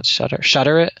splinter,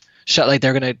 shutter it. Like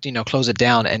they're gonna close it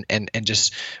down and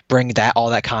just bring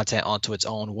all that content onto its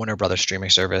own Warner Brothers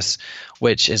streaming service,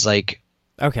 which is like,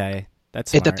 okay. That's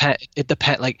smart. It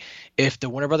depends. Like, if the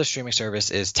Warner Brothers streaming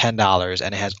service is $10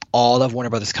 and it has all of Warner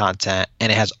Brothers content and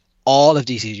it has all of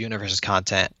DC Universe's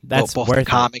content, that's both worth the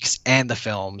comics and the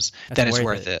films, then it's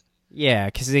worth it. Yeah,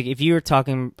 because if you were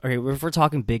talking, okay, if we're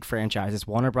talking big franchises,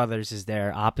 Warner Brothers is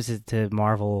there, opposite to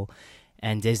Marvel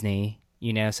and Disney.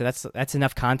 So that's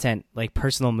enough content, like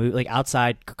personal like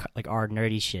outside like our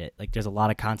nerdy shit. Like, there's a lot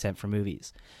of content for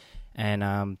movies,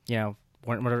 and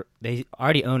Warner, they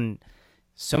already own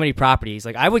so many properties.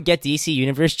 Like, I would get DC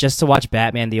Universe just to watch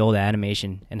Batman the old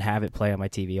animation and have it play on my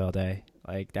TV all day.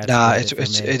 Like, that's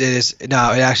it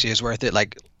actually is worth it.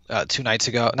 Like, 2 nights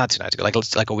ago, not 2 nights ago,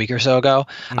 like a week or so ago,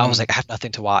 I was like, I have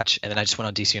nothing to watch, and then I just went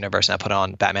on DC Universe and I put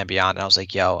on Batman Beyond, and I was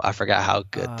like, yo, I forgot how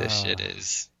good this shit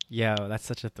is. Yo, that's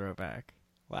such a throwback.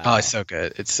 Wow. Oh, it's so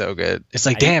good. It's so good. It's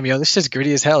like, damn, yo, this shit's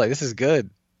gritty as hell. Like, this is good.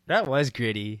 That was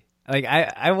gritty. Like,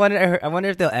 I wonder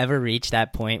if they'll ever reach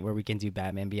that point where we can do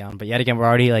Batman Beyond. But yet again, we're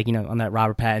already on that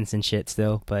Robert Pattinson shit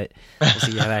still. But we'll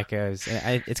see how that goes.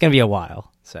 It's gonna be a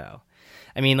while. So,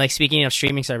 I mean, like, speaking of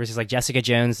streaming services, like Jessica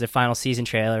Jones, the final season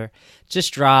trailer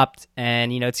just dropped,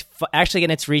 and it's actually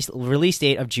getting its release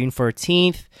date of June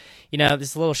 14th.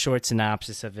 This little short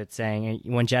synopsis of it saying,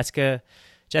 when Jessica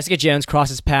Jones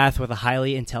crosses paths with a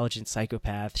highly intelligent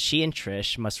psychopath, she and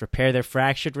Trish must repair their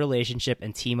fractured relationship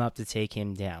and team up to take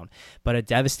him down. But a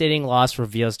devastating loss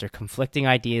reveals their conflicting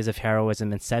ideas of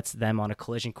heroism and sets them on a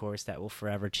collision course that will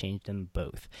forever change them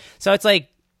both. So it's like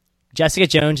Jessica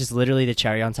Jones is literally the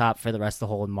cherry on top for the rest of the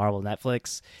whole Marvel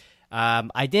Netflix.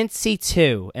 I didn't see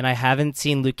 2, and I haven't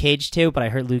seen Luke Cage 2, but I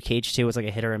heard Luke Cage 2 was like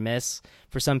a hit or a miss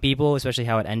for some people, especially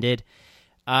how it ended.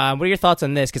 What are your thoughts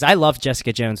on this? Because I love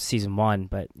Jessica Jones season 1,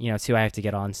 but 2 I have to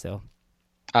get on still.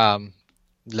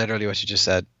 Literally what you just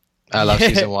said. I love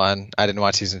season 1. I didn't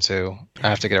watch season 2. I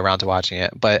have to get around to watching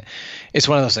it. But it's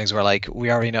one of those things where, like,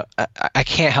 we already know. I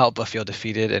can't help but feel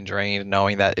defeated and drained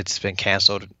knowing that it's been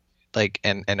canceled, like,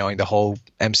 and knowing the whole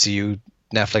MCU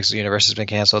Netflix universe has been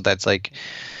canceled. That's like,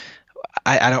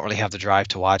 I don't really have the drive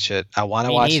to watch it. I want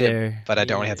to watch it, but I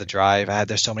don't really have the drive.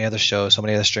 There's so many other shows, so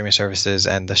many other streaming services,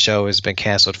 and the show has been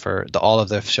canceled all of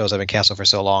the shows have been canceled for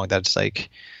so long that it's like,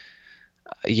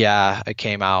 yeah, it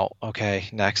came out. Okay,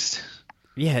 next.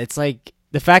 Yeah, it's like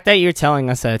the fact that you're telling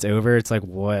us that it's over. It's like,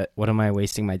 what am I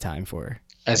wasting my time for?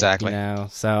 Exactly.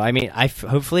 So I mean,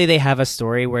 hopefully they have a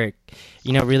story where it,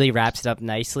 really wraps it up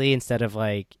nicely instead of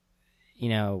like,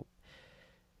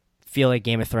 feel like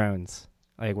Game of Thrones.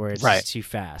 Like, where it's just too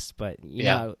fast, but you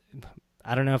know,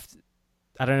 I don't know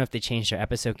if they changed their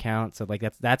episode count, so like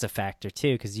that's a factor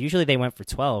too, because usually they went for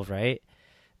 12, right?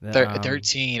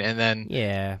 13, and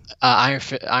then Iron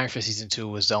Fist season 2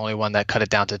 was the only one that cut it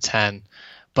down to 10.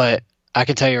 But I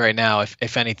can tell you right now,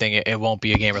 if anything, it won't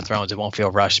be a Game of Thrones. It won't feel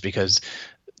rushed because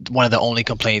one of the only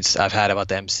complaints I've had about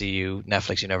the MCU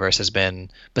Netflix universe has been Being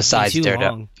besides too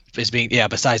Daredevil long.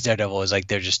 besides Daredevil is like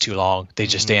they're just too long. They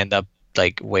Hmm. end up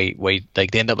like wait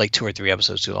like they end up like 2 or 3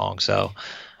 episodes too long. So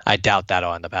I doubt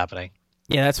that'll end up happening.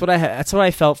 Yeah, that's what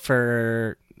I felt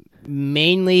for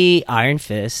mainly Iron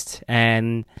Fist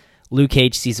and Luke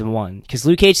Cage season one. Because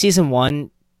Luke Cage season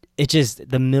one, it just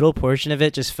the middle portion of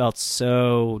it just felt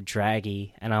so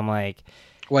draggy, and I'm like,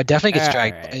 Well, it definitely all gets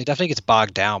dragged. right, It definitely gets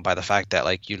bogged down by the fact that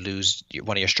like you lose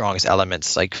one of your strongest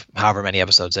elements, like however many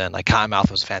episodes in. Like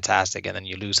Cottonmouth was fantastic, and then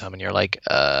you lose him, and you're like,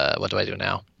 what do I do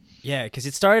now? yeah, because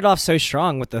it started off so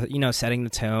strong with the setting the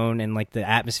tone and like the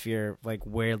atmosphere, like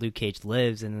where Luke Cage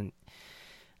lives, and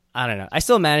I don't know. I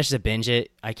still managed to binge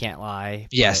it. I can't lie,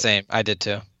 Yeah, but same. I did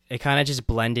too. it kind of just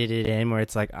blended it in where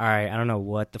it's like, all right, I don't know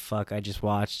what the fuck I just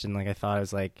watched, and like I thought it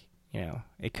was like,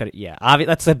 it could, yeah.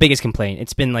 That's the biggest complaint.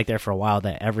 It's been like there for a while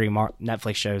that every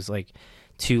Netflix show is like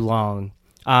too long.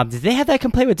 Did they have that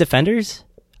complaint with Defenders?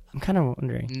 I'm kind of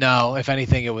wondering. No, if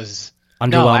anything, it was no.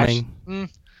 Underwhelming.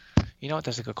 You know what?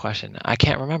 That's a good question. I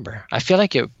can't remember. I feel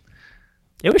like It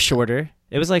was shorter.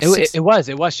 It was like it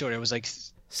was short. It was like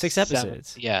six seven.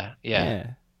 episodes. Yeah, yeah. Yeah.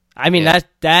 I mean Yeah.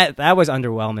 that was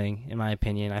underwhelming in my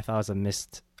opinion. I thought it was a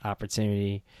missed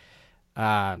opportunity.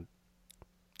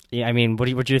 Yeah, I mean, what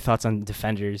are your thoughts on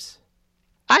Defenders?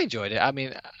 I enjoyed it. I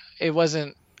mean, it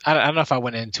wasn't. I don't know if I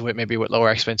went into it maybe with lower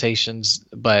expectations,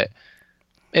 but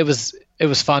it was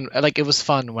fun. Like it was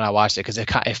fun when I watched it because it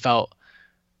felt.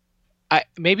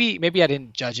 Maybe I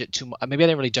didn't judge it too much. Maybe I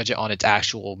didn't really judge it on its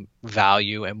actual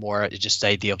value and more just the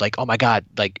idea of like, oh my god,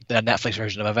 like the Netflix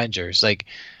version of Avengers. Like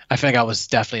I feel like I was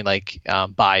definitely like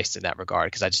biased in that regard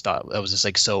because I just thought I was just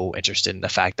like so interested in the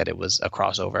fact that it was a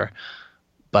crossover.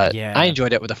 But I Yeah.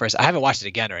 enjoyed it with the first. I haven't watched it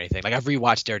again or anything. Like I've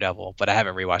rewatched Daredevil, but I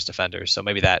haven't rewatched Defenders. So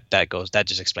maybe that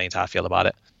just explains how I feel about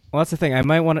it. Well, that's the thing. I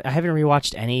haven't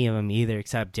rewatched any of them either,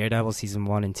 except Daredevil season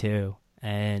one and two, Because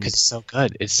and it's so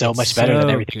good. It's so it's much better than so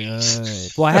everything good.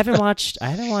 else. Well, I haven't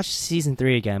watched season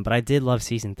three again, but I did love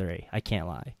season three. I can't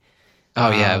lie.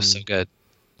 Oh yeah, it was so good.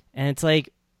 And it's like,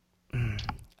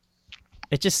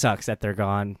 it just sucks that they're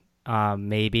gone.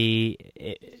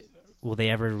 Will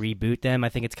they ever reboot them? I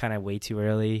think it's kind of way too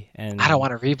early. I don't And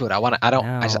want a reboot. I want to. I don't.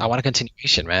 I no, want a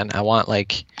continuation, man. I want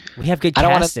like. we have good I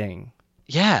don't want to. casting.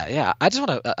 Yeah, yeah. I just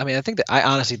want to. I mean, I think that I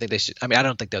honestly think they should. I mean, I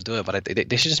don't think they'll do it, but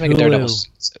they should just make a Daredevil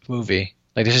Hulu. movie.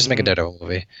 Like they should just make a Mm. Daredevil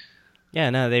movie.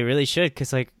 Yeah, no, they really should.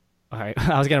 Cause like, all right,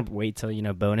 I was gonna wait till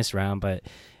bonus round, but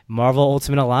Marvel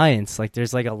Ultimate Alliance, like,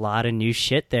 there's like a lot of new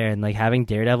shit there, and like having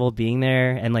Daredevil being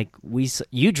there, and like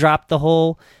you dropped the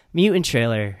whole mutant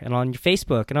trailer and on your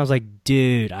Facebook, and I was like,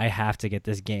 dude, I have to get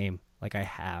this game. Like, I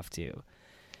have to.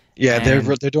 Yeah, And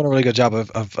they're doing a really good job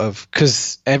of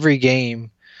because every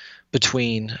game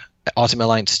between Ultimate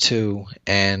Alliance 2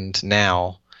 and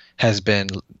now has been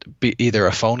either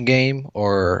a phone game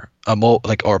or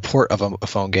or a port of a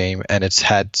phone game, and it's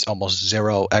had almost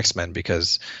zero X-Men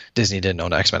because Disney didn't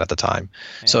own X-Men at the time.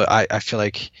 So yeah, I feel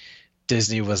like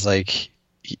Disney was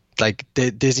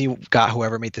Disney got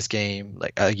whoever made this game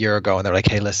like a year ago, and they're like,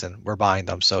 hey, listen, we're buying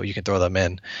them, so you can throw them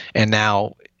in. And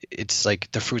now it's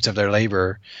like the fruits of their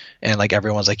labor, and like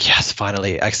everyone's like, yes,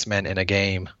 finally X-Men in a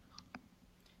game.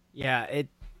 yeah,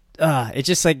 it's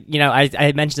just like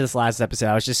I mentioned this last episode.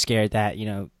 I was just scared that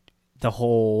the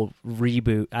whole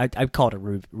reboot. I call it a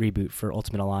reboot for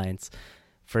Ultimate Alliance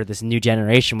for this new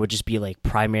generation would just be like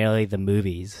primarily the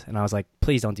movies, and I was like,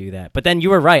 please don't do that. But then you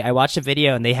were right. I watched a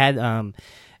video and they had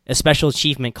a special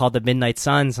achievement called the Midnight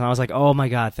Suns, and I was like, oh my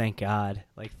god, thank God,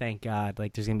 like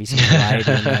there's gonna be some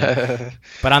variety in that.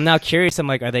 But I'm now curious. I'm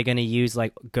like, are they gonna use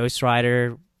like Ghost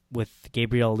Rider with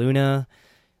Gabriel Luna,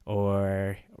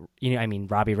 or I mean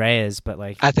Robbie Reyes, but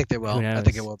like I think they will. who I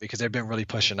think it knows? will because they've been really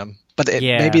pushing them. But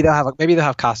Yeah, maybe they'll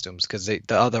have costumes because the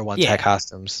other ones had yeah,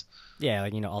 costumes. yeah,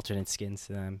 like alternate skins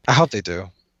to them. I hope they do.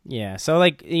 Yeah, so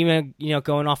like even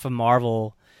going off of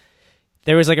Marvel,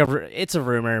 there was like it's a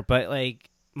rumor, but like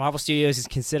Marvel Studios is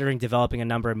considering developing a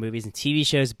number of movies and TV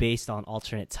shows based on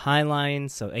alternate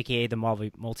timelines, so aka the Marvel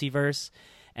multiverse,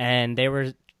 and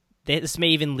this may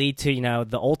even lead to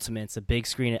the Ultimates, a big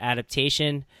screen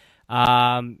adaptation,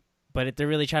 but they're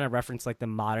really trying to reference like the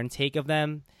modern take of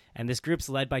them. And this group's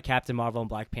led by Captain Marvel and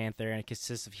Black Panther, and it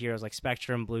consists of heroes like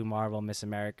Spectrum, Blue Marvel, Miss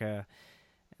America,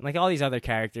 and like all these other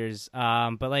characters.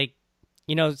 But like,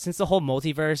 since the whole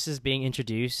multiverse is being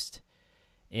introduced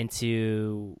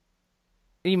into,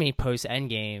 you mean post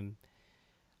Endgame?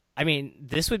 I mean,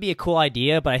 this would be a cool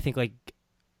idea, but I think like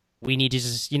we need to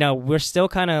just, we're still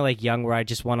kind of like young, where I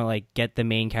just want to like get the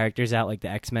main characters out, like the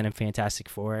X-Men and Fantastic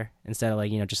Four, instead of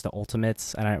like just the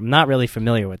Ultimates. And I'm not really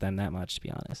familiar with them that much, to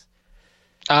be honest.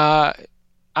 Uh,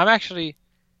 I'm actually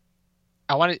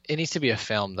I want it. It needs to be a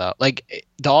film though. Like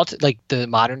like the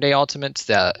modern day Ultimates,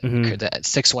 Hmm. the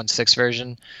 616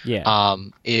 version. Yeah.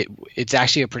 It's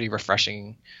actually a pretty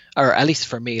refreshing, or at least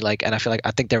for me. Like, and I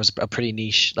think there was a pretty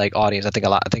niche like audience. I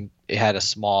think it had a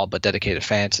small but dedicated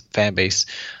fan base.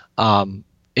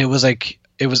 It was like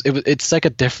it's like a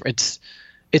different.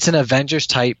 It's an Avengers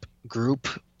type group,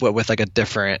 but with like a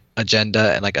different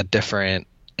agenda and like a different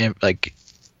like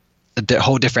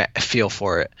whole different feel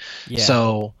for it. Yeah.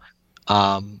 So.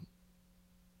 Um,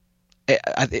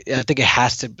 I think it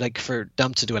has to, like, for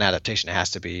them to do an adaptation, it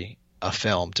has to be a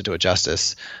film to do it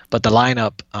justice. But the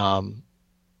lineup,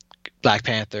 Black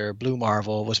Panther, Blue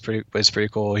Marvel was pretty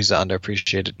cool. He's an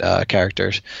underappreciated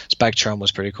character. Spectrum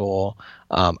was pretty cool.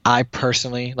 I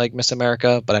personally like Miss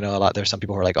America, but I know a lot. There's some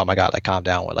people who are like, "Oh my God, like calm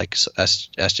down with like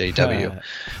SJW."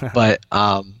 But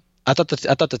I thought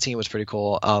the team was pretty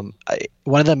cool.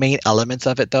 One of the main elements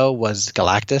of it though was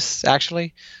Galactus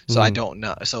actually. So I Mhm. don't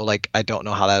know. So like I don't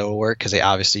know how that will work because they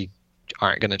obviously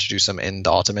aren't going to introduce him in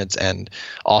the Ultimates, and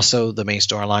also the main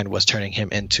storyline was turning him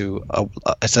into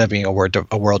instead of being a world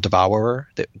devourer,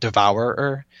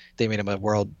 they made him a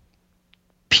world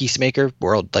peacemaker,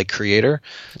 world like creator.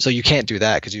 So you can't do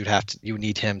that because you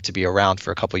need him to be around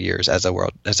for a couple years as a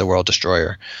world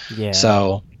destroyer. Yeah.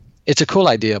 So it's a cool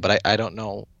idea, but I don't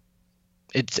know,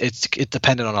 it's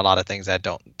dependent on a lot of things that I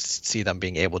don't see them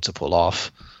being able to pull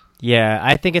off. Yeah.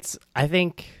 I think it's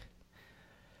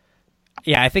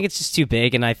just too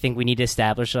big, and I think we need to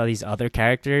establish all these other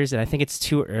characters, and I think it's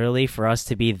too early for us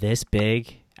to be this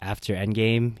big after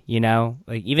Endgame. You know,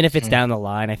 like even if it's Mhm. down the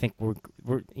line, I think we're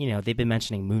they've been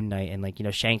mentioning Moon Knight, and like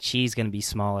Shang-Chi's gonna be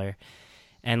smaller,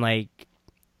 and like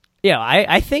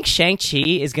I think Shang-Chi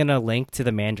is gonna link to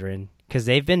the Mandarin because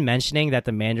they've been mentioning that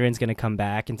the Mandarin's gonna come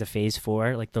back into Phase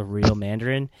 4, like the real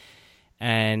Mandarin,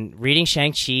 and reading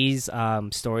Shang-Chi's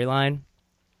storyline,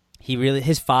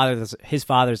 his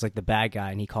father's like the bad guy,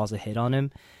 and he calls a hit on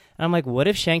him. And I'm like, what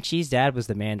if Shang-Chi's dad was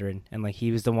the Mandarin, and like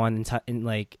he was the one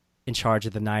in charge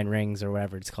of the 9 rings or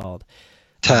whatever it's called?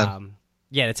 10.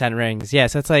 Yeah, the 10 rings. Yeah,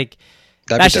 so it's like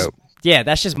That'd be that's just dope.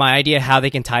 that's just my idea how they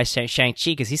can tie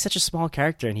Shang-Chi because he's such a small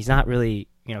character and he's not really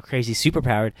crazy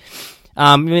superpowered.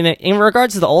 I mean, in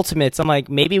regards to the Ultimates, I'm like,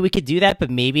 maybe we could do that,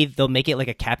 but maybe they'll make it like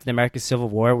a Captain America Civil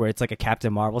War where it's like a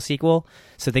Captain Marvel sequel,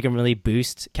 so they can really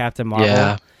boost Captain Marvel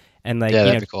Yeah. and like Yeah,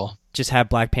 that'd be cool. just have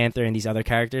Black Panther and these other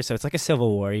characters. So it's like a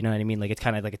Civil War, you know what I mean? Like it's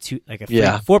kind of like a three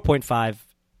Yeah. 4.5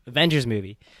 Avengers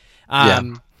movie. Yeah.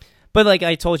 But like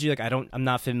I told you, like I'm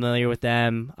not familiar with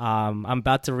them. I'm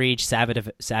about to read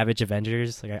Savage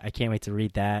Avengers. Like I can't wait to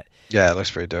read that. Yeah, it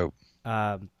looks pretty dope.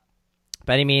 Um,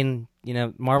 but I mean,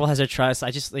 Marvel has their trust.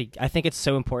 I think it's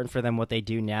so important for them what they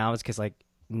do now is because like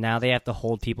now they have to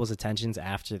hold people's attentions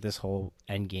after this whole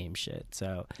Endgame shit.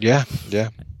 So Yeah. Yeah.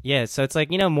 yeah, so it's like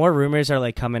more rumors are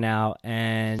like coming out,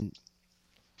 and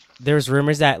there's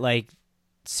rumors that like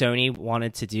Sony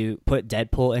wanted to put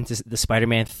Deadpool into the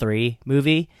Spider-Man 3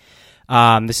 movie.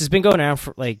 This has been going on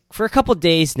for a couple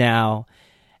days now,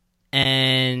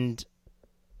 and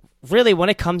really when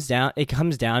it comes down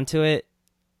to it,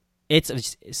 it's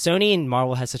Sony and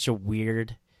Marvel has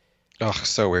Oh,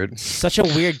 so weird. such a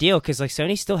weird deal because like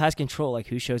Sony still has control like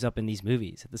who shows up in these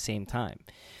movies at the same time,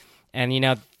 and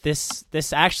this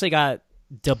actually got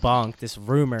debunked, this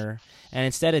rumor, and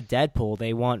instead of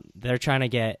Deadpool, they're trying to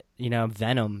get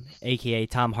Venom, aka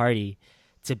Tom Hardy,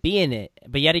 to be in it,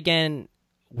 but yet again.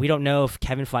 We don't know if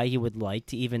Kevin Feige would like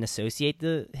to even associate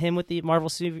him with the Marvel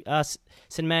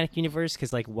Cinematic Universe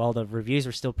because, the reviews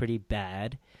were still pretty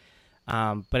bad.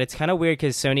 But it's kind of weird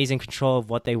because Sony's in control of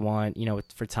what they want,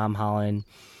 for Tom Holland,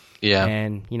 Yeah.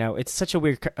 and it's such a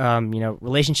weird,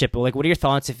 relationship. But what are your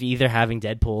thoughts if either having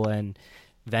Deadpool and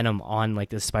Venom on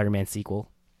like the Spider-Man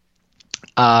sequel?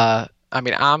 I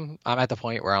mean, I'm at the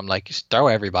point where I'm like, just throw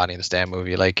everybody in this damn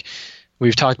movie. Like,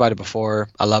 we've talked about it before.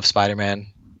 I love Spider-Man.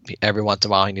 Every once in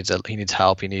a while, he needs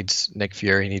help. He needs Nick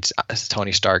Fury. He needs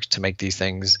Tony Stark to make these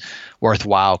things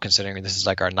worthwhile. Considering this is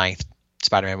like our ninth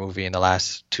Spider-Man movie in the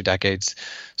last 2 decades.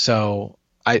 So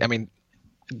I mean,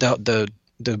 the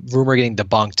rumor getting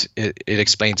debunked, it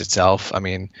explains itself. I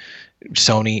mean,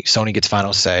 Sony gets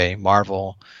final say.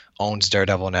 Marvel owns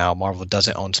Daredevil now. Marvel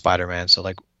doesn't own Spider-Man. So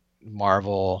like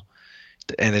Marvel,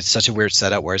 and it's such a weird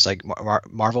setup where it's like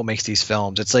Marvel makes these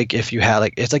films. It's like if you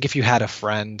had a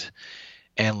friend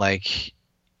and like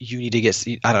you need to get,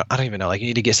 I don't even know, like you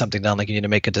need to get something done, like you need to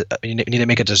make you need to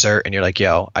make a dessert, and you're like,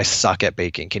 yo, I suck at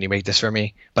baking, can you make this for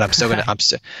me? But I'm still gonna I'm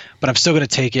still gonna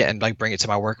take it and like bring it to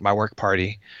my work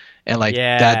party. And like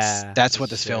Yeah, that's for what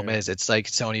this film sure. is. It's like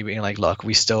Sony being like, look,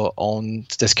 we still own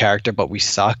this character, but we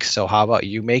suck, so how about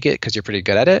you make it because you're pretty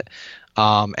good at it.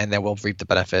 and then we'll reap the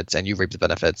benefits, and you reap the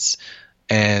benefits,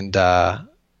 and so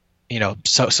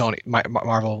Sony,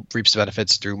 Marvel reaps the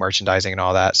benefits through merchandising and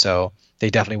all that. So they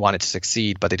definitely want it to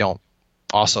succeed, but they don't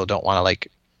want to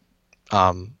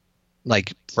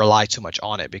like rely too much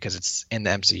on it because it's in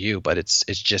the MCU, but it's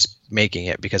just making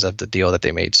it because of the deal that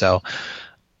they made. So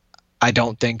I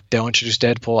don't think they'll introduce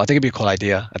Deadpool. I think it'd be a cool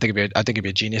idea. I think it'd be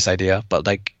a genius idea. But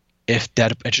like, if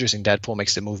introducing Deadpool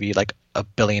makes the movie like $1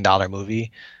 billion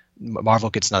movie, Marvel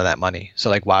gets none of that money. So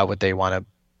like, why would they want to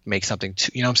make something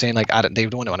too? You know what I'm saying? Like, they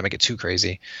don't want to make it too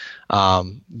crazy.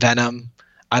 Venom.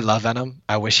 I love Venom.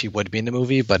 I wish he would be in the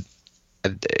movie, but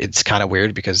it's kind of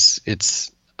weird because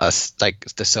it's like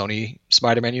the Sony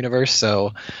Spider-Man universe.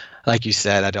 So, like you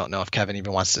said, I don't know if Kevin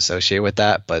even wants to associate with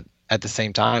that, but at the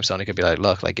same time, Sony could be like,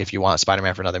 look, like if you want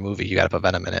Spider-Man for another movie, you got to put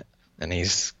Venom in it, and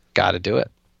he's got to do it.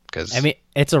 Because I mean,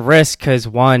 it's a risk because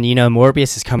one,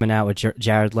 Morbius is coming out with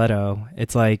Jared Leto.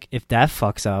 It's like if that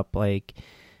fucks up, like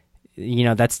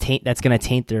that's gonna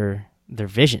taint their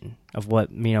vision of what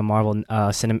Marvel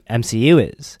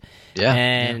MCU is. Yeah,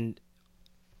 and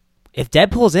if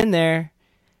Deadpool's in there,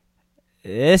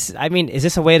 is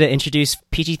this a way to introduce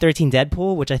PG-13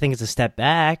 Deadpool, which I think is a step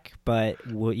back, but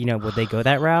would they go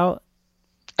that route?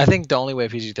 I think the only way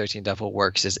PG-13 Deadpool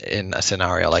works is in a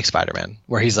scenario like Spider-Man,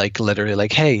 where he's like literally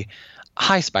like, "Hey,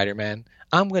 hi Spider-Man,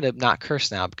 I'm gonna not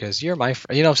curse now because you're my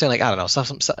friend." You know what I'm saying? Like, I don't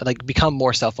know, like become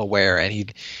more self-aware,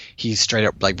 and he straight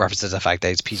up like references the fact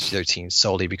that it's PG-13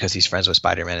 solely because he's friends with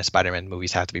Spider-Man, and Spider-Man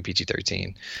movies have to be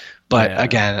PG-13. But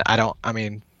again,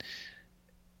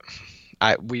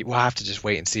 we will have to just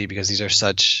wait and see because these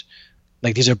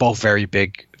are both very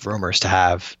big rumors to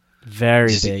have.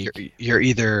 Very big. You're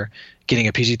either getting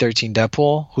a PG-13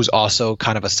 Deadpool, who's also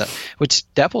kind of which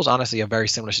Deadpool's honestly a very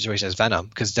similar situation as Venom,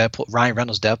 because Ryan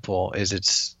Reynolds' Deadpool is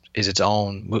its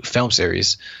own film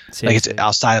series. Seriously. Like it's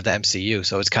outside of the MCU,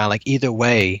 so it's kind of like either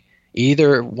way,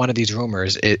 either one of these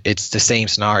rumors, it's the same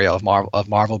scenario of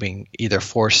Marvel being either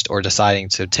forced or deciding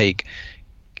to take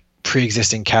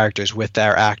pre-existing characters with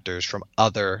their actors from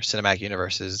other cinematic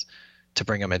universes to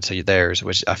bring them into theirs,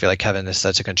 which I feel like Kevin is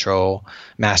such a control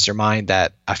mastermind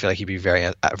that I feel like he'd be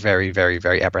very, very, very,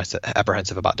 very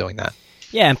apprehensive about doing that.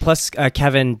 Yeah, and plus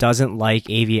Kevin doesn't like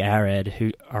Avi Arad,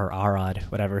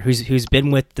 who's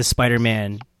been with the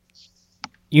Spider-Man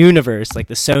universe, like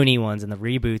the Sony ones and the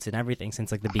reboots and everything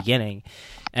since like the beginning,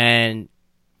 and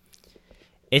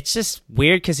it's just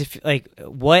weird because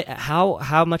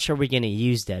how much are we going to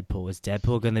use Deadpool? Is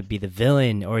Deadpool going to be the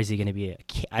villain, or is he going to be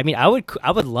I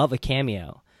would love a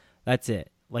cameo. That's it.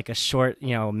 Like a short,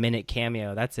 minute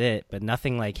cameo. That's it. But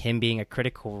nothing like him being a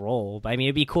critical role. But I mean,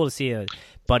 it'd be cool to see a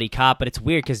buddy cop, but it's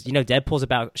weird because, Deadpool's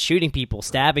about shooting people,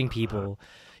 stabbing people,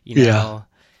 Yeah.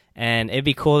 And it'd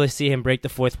be cool to see him break the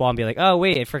fourth wall and be like, oh,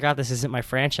 wait, I forgot this isn't my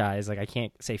franchise. Like, I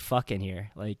can't say fuck in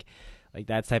here. Like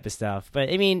that type of stuff. But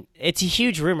I mean, it's a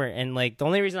huge rumor, and like the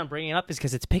only reason I'm bringing it up is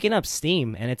because it's picking up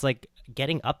steam and it's like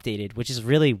getting updated, which is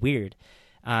really weird.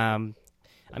 I'm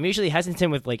usually hesitant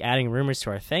with like adding rumors to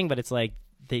our thing, but it's like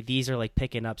these are like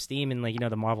picking up steam, and like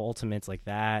the Marvel Ultimates like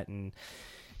that, and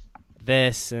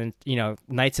this, and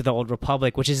Knights of the Old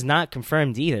Republic, which is not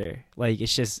confirmed either. Like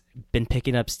it's just been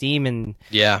picking up steam, and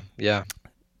yeah.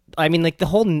 I mean, like the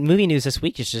whole movie news this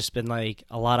week has just been like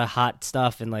a lot of hot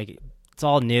stuff, and like it's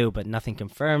all new, but nothing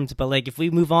confirmed. But like, if we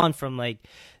move on from like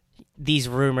these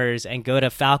rumors and go to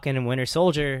Falcon and Winter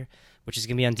Soldier, which is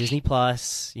gonna be on Disney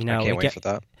Plus, I can't wait for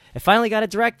that. It finally got a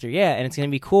director, and it's gonna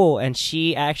be cool. And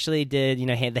she actually did,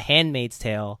 The Handmaid's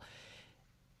Tale,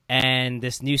 and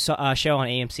this new show on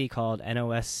AMC called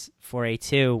NOS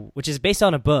 4A2, which is based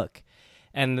on a book,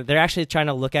 and they're actually trying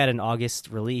to look at an August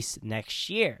release next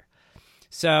year.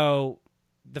 So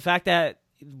the fact that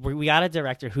we got a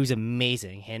director who's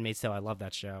amazing. Handmaid's Tale, I love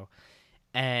that show.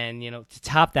 And, to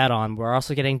top that on, we're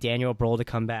also getting Daniel Brühl to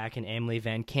come back and Emily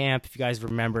Van Camp. If you guys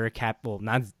remember,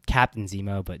 not Captain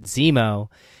Zemo, but Zemo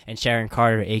and Sharon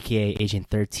Carter, a.k.a.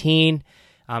 Agent 13.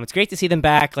 It's great to see them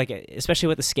back, like especially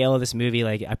with the scale of this movie.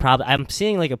 Like I'm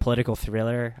seeing like a political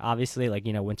thriller, obviously, like,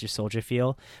 Winter Soldier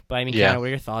feel. But I mean, Connor, what are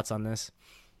your thoughts on this?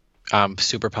 I'm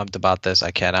super pumped about this.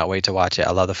 I cannot wait to watch it.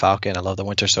 I love the Falcon. I love the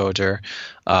Winter Soldier.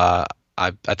 I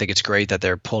think it's great that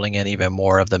they're pulling in even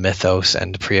more of the mythos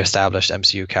and pre-established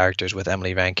MCU characters with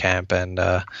Emily Van Camp and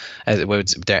Daniel,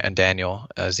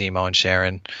 Zemo and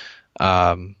Sharon.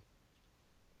 I'm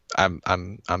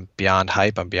beyond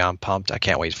hype. I'm beyond pumped. I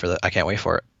can't wait for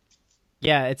it.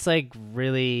 Yeah, it's like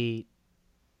really.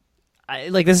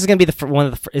 This is gonna be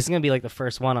it's gonna be like the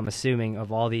first one, I'm assuming,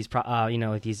 of all these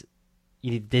these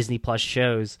Disney Plus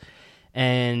shows,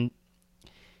 and.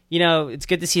 It's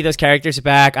good to see those characters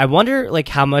back. I wonder, like,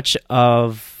 how much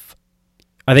of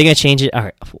Are they gonna change it? All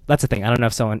right, that's the thing. I don't know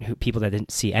if people that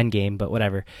didn't see Endgame, but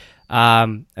whatever. Are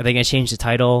they gonna change the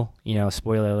title?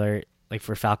 Spoiler alert. Like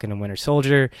for Falcon and Winter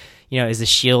Soldier, is the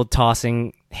shield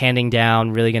tossing, handing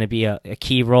down really going to be a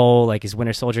key role? Like, is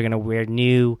Winter Soldier going to wear a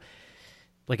new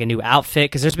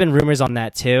outfit? Because there's been rumors on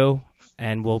that too.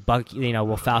 And will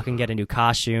Falcon get a new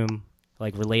costume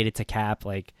like related to Cap?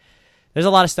 Like, there's a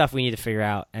lot of stuff we need to figure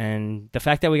out. And the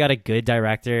fact that we got a good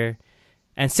director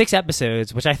and 6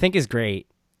 episodes, which I think is great.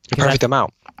 Perfect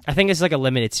amount. I think it's like a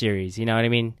limited series. You know what I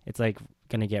mean? It's like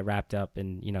going to get wrapped up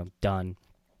and done.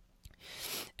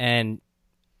 And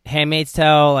Handmaid's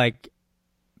Tale, like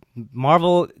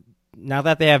Marvel, now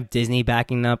that they have Disney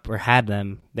backing up or had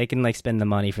them, they can like spend the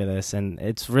money for this, and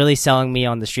it's really selling me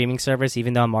on the streaming service,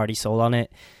 even though I'm already sold on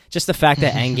it. Just the fact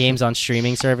that Endgame's on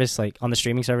streaming service, like on the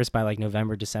streaming service by like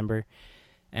November, December,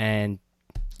 and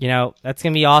that's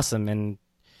gonna be awesome. And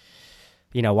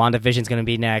WandaVision's gonna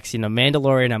be next.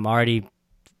 Mandalorian, I'm already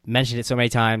mentioned it so many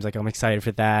times, like I'm excited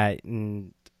for that.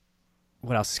 And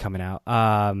what else is coming out?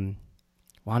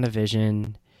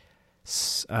 WandaVision.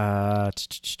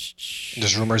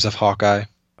 There's rumors of Hawkeye.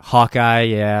 Hawkeye,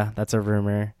 yeah, that's a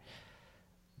rumor.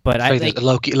 But I think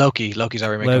Loki's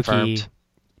already been confirmed.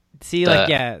 See,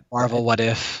 Marvel What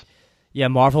If. Yeah,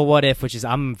 Marvel What If,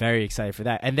 I'm very excited for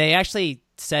that. And they actually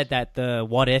said that the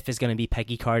What If is going to be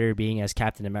Peggy Carter being as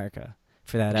Captain America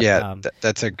for that. Yeah,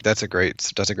 that's a great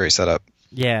setup.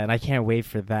 Yeah, and I can't wait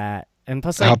for that. And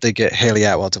plus, I hope they get Haley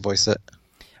Atwell to voice it.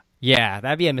 Yeah,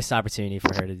 that'd be a missed opportunity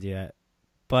for her to do that.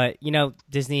 But,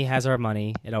 Disney has our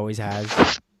money. It always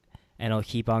has. And it'll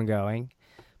keep on going.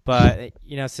 But,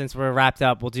 since we're wrapped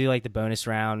up, we'll do like the bonus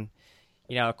round.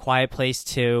 A Quiet Place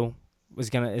 2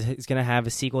 is gonna have a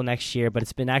sequel next year, but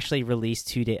it's been actually released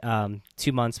 2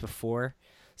 months before.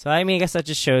 So, I guess that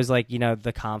just shows like,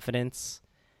 the confidence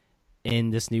in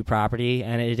this new property.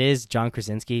 And it is John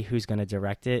Krasinski who's going to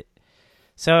direct it.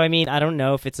 So, I don't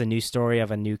know if it's a new story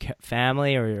of a new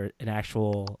family or an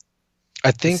actual. I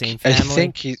think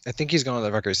he's going on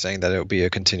the record saying that it will be a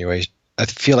continuation. I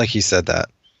feel like he said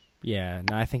that. Yeah,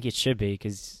 no, I think it should be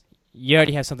because you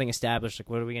already have something established.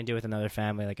 Like, what are we gonna do with another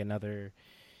family? Like another.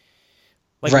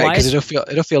 Like, right, because it'll feel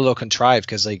a little contrived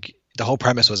because like the whole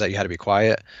premise was that you had to be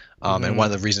quiet, and one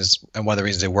of the reasons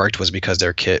it worked was because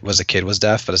their kid was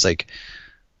deaf. But it's like.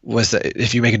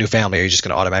 If you make a new family, are you just going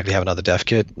to automatically have another deaf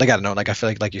kid? Like, I don't know. Like, I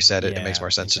feel like you said, it makes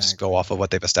more sense to just go off of what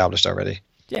they've established already.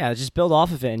 Yeah, just build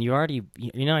off of it. And you already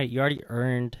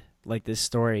earned like this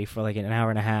story for like an hour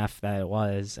and a half that it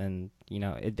was. And,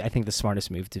 I think the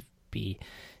smartest move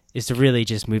is to really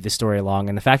just move the story along.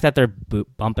 And the fact that they're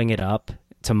bumping it up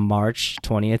to March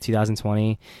 20th,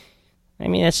 2020,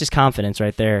 that's just confidence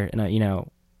right there. And,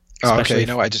 Oh, okay.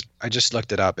 I just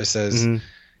looked it up. It says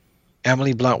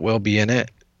Emily Blunt will be in it.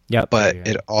 Yep, but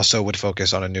it also would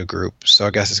focus on a new group. So I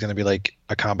guess it's going to be like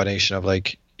a combination of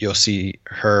like you'll see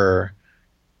her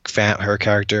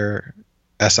character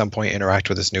at some point interact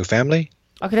with this new family.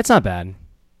 Okay, that's not bad.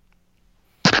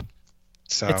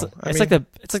 So it's like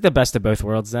the best of both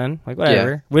worlds then. Like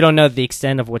whatever. Yeah. We don't know the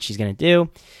extent of what she's going to do.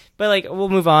 But like we'll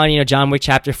move on, John Wick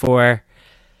Chapter 4.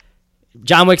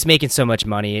 John Wick's making so much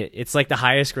money. It's like the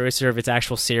highest grosser of its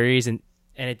actual series and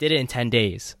it did it in 10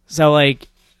 days. So like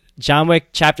John Wick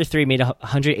Chapter 3 made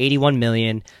 $181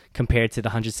 million compared to the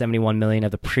 $171 million of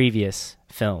the previous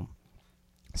film.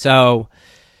 So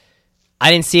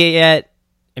I didn't see it yet.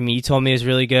 You told me it was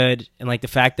really good. And like the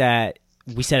fact that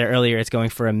we said it earlier, it's going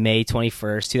for a May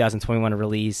 21st, 2021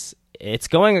 release. It's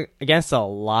going against a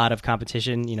lot of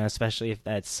competition, especially if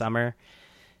that's summer.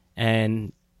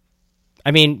 And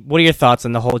what are your thoughts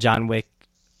on the whole John Wick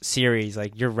series?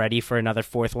 Like you're ready for another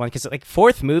fourth one? Because like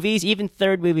fourth movies, even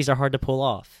third movies are hard to pull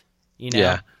off.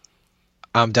 Yeah,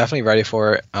 I'm definitely ready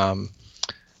for it.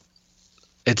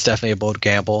 It's definitely a bold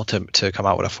gamble to come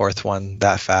out with a fourth one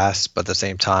that fast, but at the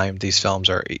same time, these films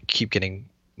keep getting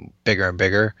bigger and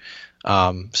bigger.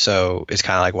 So it's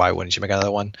kind of like, why wouldn't you make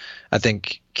another one? I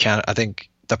think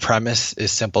the premise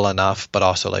is simple enough, but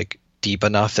also like deep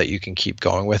enough that you can keep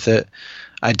going with it.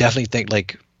 I definitely think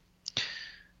like.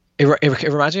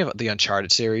 It reminds me of the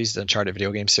Uncharted series, the Uncharted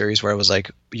video game series, where it was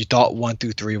like you thought 1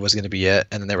 through 3 was going to be it,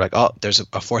 and then they were like, "Oh, there's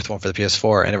a fourth one for the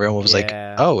PS4," and everyone was like,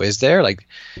 "Oh, is there?" Like,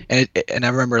 and I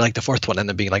remember like the fourth one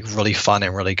ended up being like really fun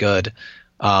and really good,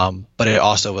 but it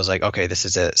also was like, "Okay, this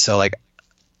is it." So like,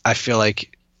 I feel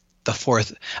like the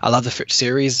fourth, I love the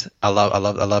series, I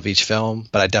love each film,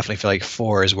 but I definitely feel like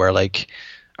 4 is where like,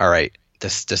 all right,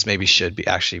 this maybe should be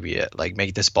it. Like,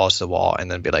 make this balls to the wall,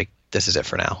 and then be like, this is it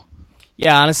for now.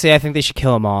 Yeah, honestly, I think they should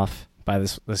kill him off by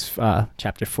this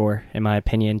Chapter 4, in my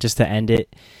opinion, just to end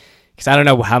it. because I don't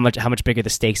know how much bigger the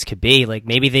stakes could be. Like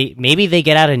maybe they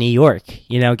get out of New York,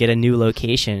 get a new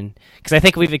location, because I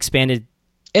think we've expanded.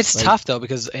 It's tough though,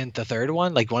 because in the third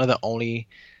one, like one of the only,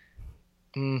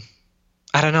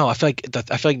 I don't know. I feel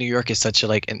like New York is such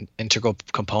a an integral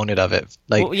component of it.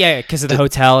 Like, well, yeah, because of the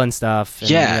hotel and stuff.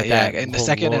 And, yeah. And the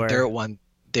second and third one,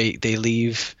 they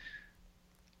leave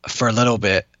for a little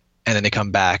bit and then they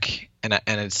come back, and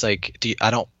it's like,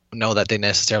 I don't know that they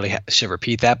necessarily should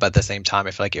repeat that, but at the same time,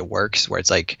 I feel like it works. Where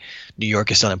it's like New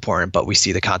York is still important, but we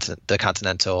see the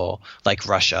continental, like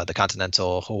Russia, the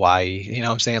continental Hawaii. You know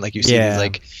what I'm saying? Like you see these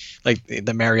like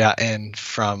the Marriott Inn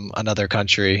from another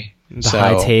country. The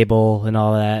high table and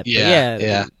all that.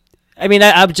 Yeah. I mean,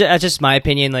 that's just my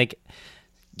opinion. Like,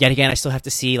 yet again, I still have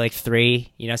to see like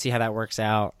 3. See how that works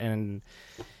out. And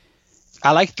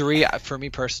I like 3 for me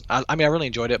personally. I mean, I really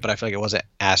enjoyed it, but I feel like it wasn't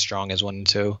as strong as 1 and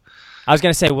 2. I was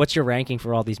gonna say, what's your ranking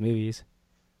for all these movies?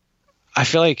 I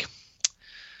feel like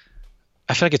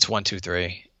it's 1, 2,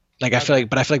 3. Like, okay. I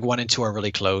feel like 1 and 2 are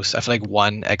really close. I feel like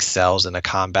 1 excels in the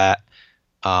combat.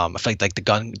 I feel like the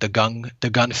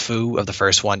gun fu of the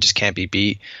first one just can't be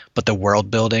beat, but the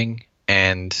world building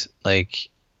and like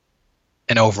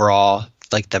an overall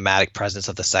like thematic presence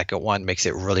of the second one makes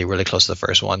it really, really close to the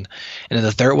first one. And then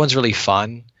the third one's really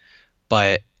fun,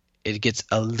 but it gets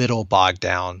a little bogged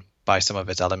down by some of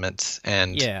its elements.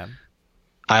 And yeah,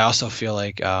 I also feel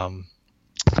like what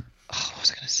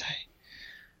was I gonna say?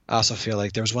 I also feel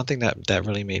like there was one thing that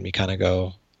really made me kind of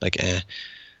go like, eh.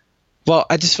 Well,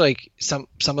 I just feel like some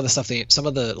of the stuff some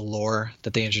of the lore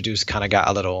that they introduced kind of got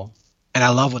a little, and I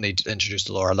love when they introduce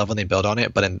the lore. I love when they build on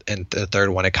it, but in the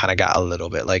third one, it kind of got a little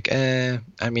bit like, I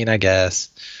mean, I guess.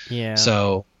 Yeah.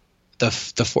 So the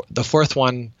fourth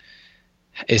one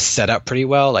is set up pretty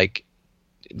well. Like,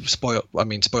 spoiler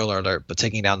alert, but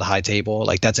taking down the high table,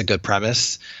 like that's a good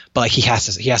premise. But like he has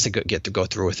to get to go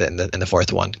through with it in the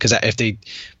fourth one, because if they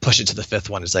push it to the fifth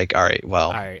one, it's like, all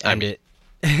right, end it.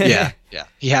 yeah.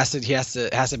 He has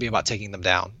to be about taking them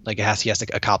down. Like he has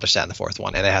to accomplish that in the fourth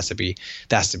one, and that has to be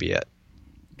it.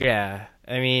 Yeah,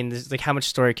 I mean, like how much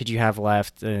story could you have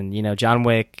left? And John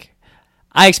Wick.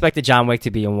 I expected John Wick to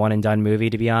be a one and done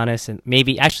movie, to be honest, and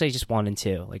maybe actually just 1 and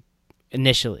 2, like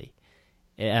initially,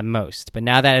 at most. But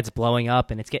now that it's blowing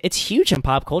up and it's huge in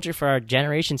pop culture for our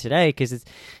generation today, because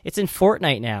it's in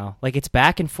Fortnite now. Like it's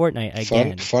back in Fortnite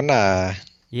again. Fortnite.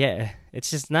 Yeah,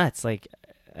 it's just nuts. Like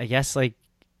I guess like.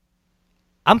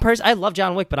 I love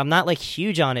John Wick, but I'm not like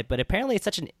huge on it. But apparently, it's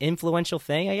such an influential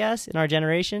thing, I guess, in our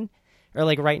generation, or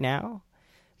like right now.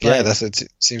 But, yeah, it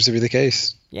seems to be the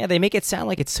case. Yeah, they make it sound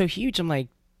like it's so huge. I'm like,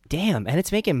 damn, and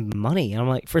it's making money. And I'm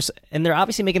like, and they're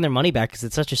obviously making their money back because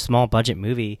it's such a small budget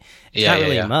movie. It's not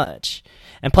really much.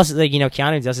 And plus, like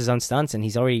Keanu does his own stunts, and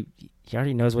he already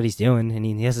knows what he's doing, and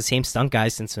he has the same stunt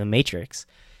guys since The Matrix.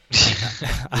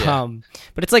 Yeah.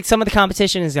 But it's like some of the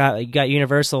competition has got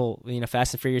Universal,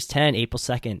 Fast and Furious 10, April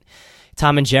 2nd,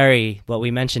 Tom and Jerry, what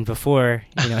we mentioned before,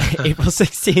 April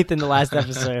 16th in the last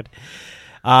episode.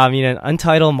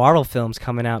 Untitled Marvel films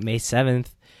coming out May 7th.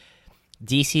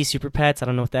 DC Super Pets, I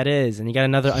don't know what that is, and you got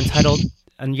another untitled,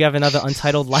 and you have another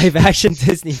untitled live action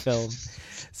Disney film.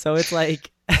 So it's like,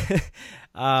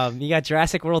 you got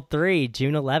Jurassic World 3,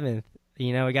 June 11th.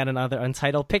 We got another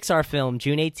untitled Pixar film,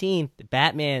 June 18th.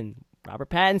 Batman, Robert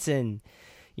Pattinson,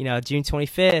 June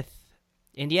 25th.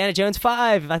 Indiana Jones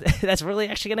 5. That's really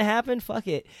actually going to happen? Fuck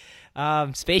it.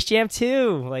 Space Jam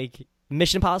 2. Like,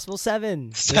 Mission Impossible 7.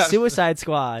 The Suicide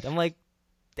Squad. I'm like,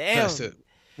 damn.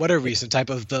 What are we, some type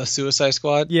of the Suicide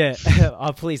Squad? Yeah.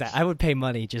 Oh, please. I would pay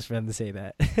money just for them to say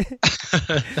that.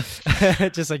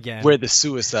 Just again. We're the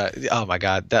Suicide. Oh, my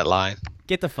God. That line.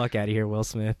 Get the fuck out of here, Will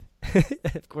Smith.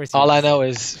 Of course. All I know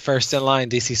is first in line,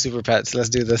 DC Super Pets. Let's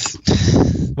do this.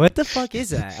 What the fuck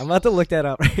is that? I'm about to look that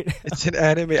up right now. It's an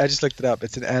anime. I just looked it up.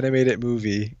 It's an animated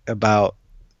movie about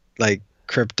like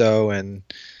Crypto and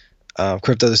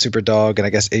Crypto the Super Dog, and I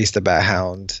guess Ace the Bat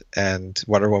Hound and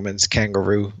Wonder Woman's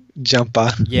kangaroo jumper.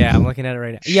 Yeah, I'm looking at it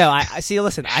right now. Yeah, I see.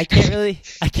 Listen, I can't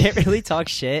really talk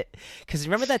shit, because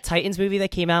remember that Titans movie that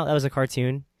came out? That was a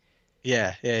cartoon.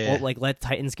 Yeah. Well, like Let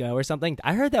Titans Go or something.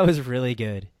 I heard that was really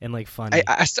good and like funny.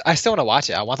 I still want to watch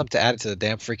it. I want them to add it to the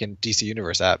damn freaking DC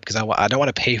Universe app, because I don't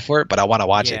want to pay for it, but I want to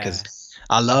watch it because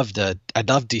I love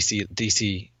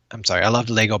DC. I'm sorry, I love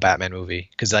the Lego Batman movie,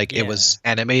 because it was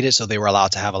animated, so they were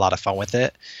allowed to have a lot of fun with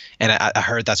it. And I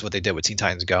heard that's what they did with Teen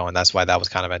Titans Go, and that's why that was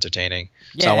kind of entertaining.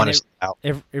 Yeah, so I want to check it out.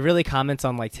 It really comments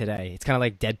on like today. It's kind of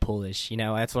like Deadpool-ish,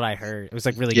 That's what I heard. It was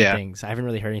like really good things. I haven't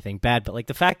really heard anything bad, but like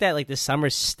the fact that like the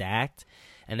summer's stacked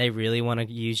and they really want to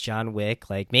use John Wick.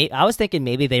 Like, I was thinking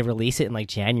maybe they release it in like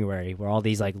January, where all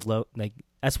these like low, like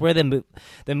that's where the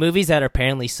movies that are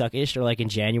apparently suckish are like in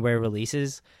January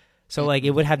releases. So like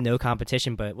it would have no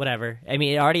competition, but whatever. I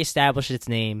mean, it already established its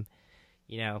name.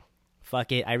 You know,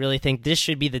 fuck it. I really think this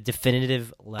should be the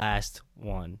definitive last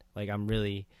one. Like, I'm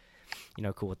really,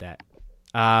 cool with that.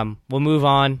 We'll move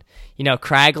on.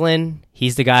 Kraglin,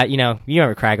 he's the guy, you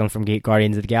remember Kraglin from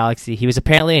Guardians of the Galaxy. He was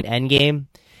apparently in Endgame,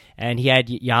 and he had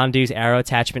Yondu's arrow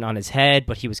attachment on his head,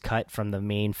 but he was cut from the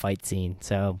main fight scene.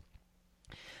 So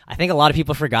I think a lot of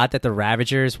people forgot that the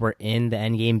Ravagers were in the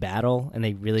Endgame battle, and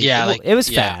they really, it was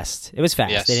fast. It was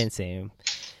fast. Yes. They didn't save him.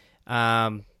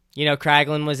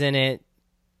 Kraglin was in it.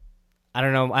 I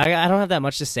don't know. I don't have that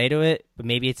much to say to it, but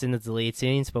maybe it's in the deleted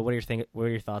scenes. But what are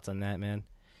your thoughts on that, man?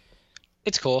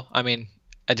 It's cool. I mean,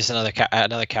 just another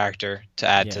character to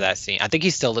add to that scene. I think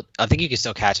you can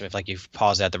still catch him if like you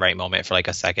pause at the right moment for like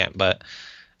a second. But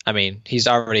I mean, he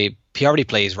already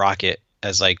plays Rocket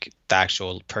as like the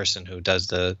actual person who does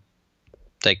the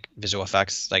like visual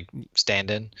effects, like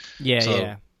stand-in.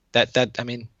 Yeah. That I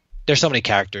mean, there's so many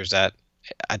characters that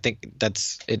I think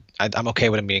that's it. I'm okay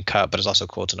with him being cut, but it's also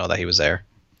cool to know that he was there.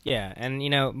 Yeah, and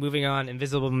moving on,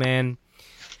 Invisible Man.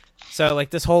 So like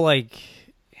this whole like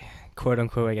quote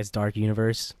unquote, I guess, dark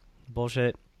universe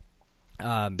bullshit.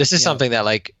 This is something that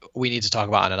like we need to talk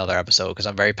about on another episode because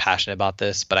I'm very passionate about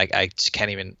this, but I just can't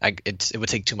even. It would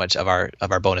take too much of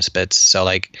our bonus bits. So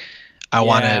like, I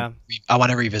want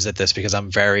to revisit this because I'm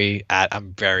very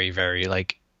very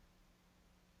like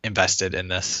invested in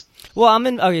this. Well, I'm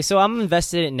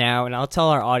invested in it now, and I'll tell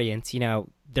our audience.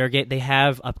 They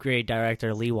have upgrade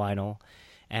director Lee Weinel,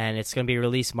 and it's going to be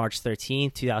released March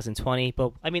 13th, 2020.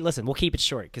 But I mean, listen, we'll keep it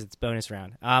short because it's bonus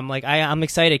round. I'm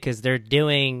excited because they're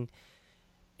doing.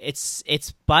 It's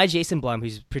by Jason Blum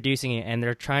who's producing it, and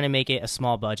they're trying to make it a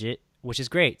small budget, which is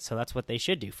great. So that's what they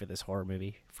should do for this horror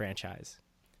movie franchise.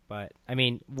 But I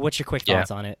mean, what's your quick thoughts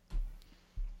on it?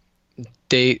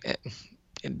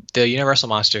 The Universal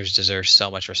monsters deserve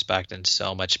so much respect and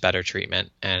so much better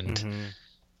treatment, and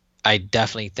I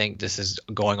definitely think this is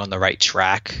going on the right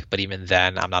track. But even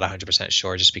then, I'm not 100%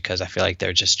 sure, just because I feel like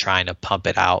they're just trying to pump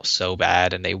it out so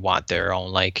bad, and they want their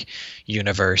own like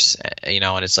universe,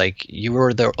 And it's like, you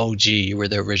were the OG, you were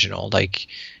the original. Like,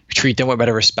 treat them with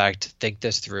better respect. Think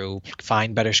this through.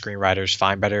 Find better screenwriters.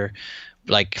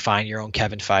 Find your own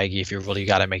Kevin Feige if you really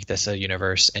got to make this a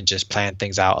universe, and just plan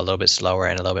things out a little bit slower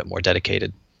and a little bit more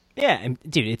dedicated. Yeah, and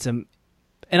dude,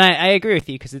 and I agree with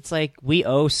you because it's like we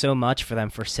owe so much for them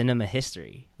for cinema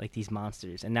history, like these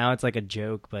monsters, and now it's like a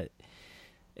joke, but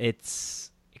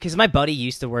it's because my buddy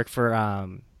used to work for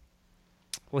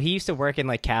he used to work in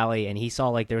like Cali, and he saw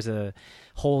like there's a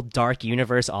whole dark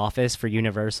universe office for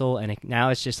Universal, and now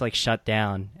it's just like shut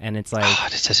down, and it's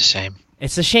like it's such a shame.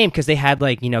 It's a shame because they had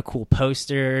like cool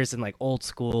posters and like old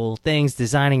school things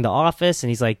designing the office,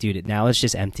 and he's like, dude, now it's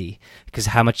just empty because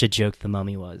how much a joke The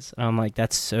Mummy was. And I'm like,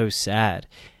 that's so sad,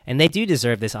 and they do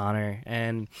deserve this honor,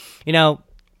 and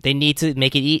they need to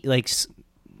make it like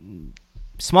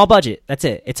small budget. That's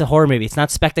it. It's a horror movie. It's not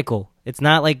spectacle. It's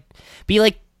not like be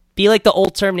like the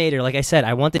old Terminator. Like I said,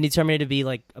 I want the new Terminator to be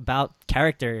like about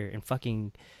character and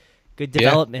fucking good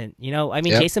development. I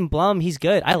mean, Jason Blum, he's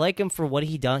good. I like him for what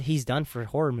he's done for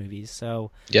horror movies. So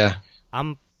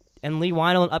and Lee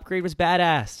Weinel and Upgrade was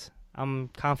badass. I'm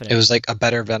confident. It was like a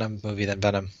better Venom movie than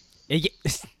Venom. It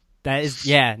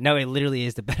literally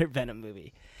is the better Venom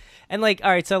movie. And like,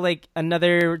 all right, so like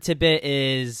another tidbit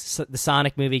is the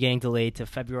Sonic movie getting delayed to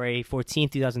February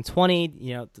 14th,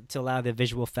 2020, to allow the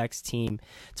visual effects team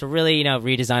to really,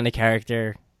 redesign the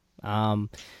character.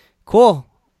 Cool.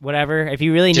 Whatever. If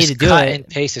you really need to do it, cut and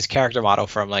paste his character model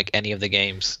from like any of the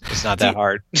games. It's not that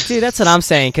hard. Dude, that's what I'm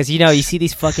saying. Because you see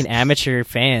these fucking amateur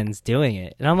fans doing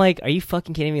it, and I'm like, are you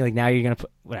fucking kidding me? Like, now you're gonna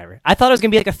put whatever. I thought it was gonna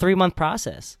be like a 3-month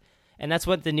process, and that's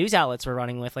what the news outlets were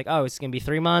running with. Like, oh, it's gonna be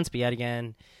 3 months, but yet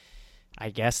again, I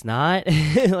guess not.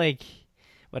 Like,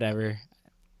 whatever.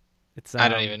 It's I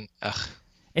don't even.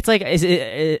 It's like,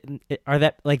 are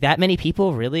that many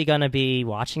people really gonna be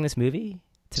watching this movie?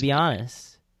 To be honest.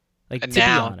 Like,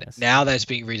 now that it's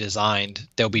being redesigned,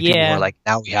 there'll be people who are like,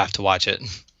 now we have to watch it.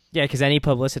 Yeah, because any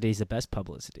publicity is the best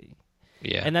publicity.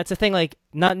 Yeah, and that's the thing. Like,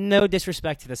 no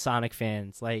disrespect to the Sonic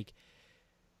fans. Like,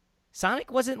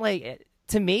 Sonic wasn't like,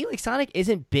 to me, like Sonic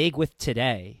isn't big with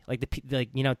today. Like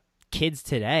kids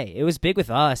today. It was big with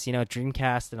us,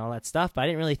 Dreamcast and all that stuff. But I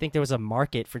didn't really think there was a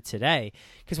market for today.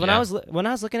 Because when I was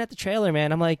looking at the trailer,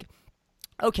 man, I'm like,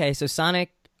 okay, so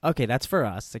Sonic. Okay, that's for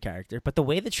us, the character. But the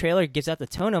way the trailer gives out the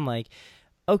tone, I'm like,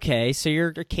 okay, so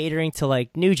you're catering to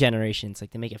like new generations,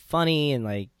 like to make it funny and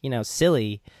like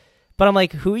silly. But I'm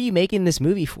like, who are you making this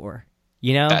movie for?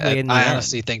 You know, like in the I end.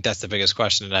 honestly think that's the biggest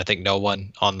question, and I think no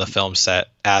one on the film set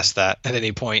asked that at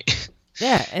any point.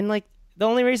 Yeah, and like the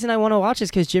only reason I want to watch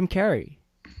is because Jim Carrey.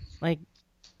 Like,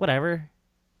 whatever.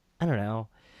 I don't know.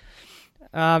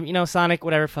 You know, Sonic,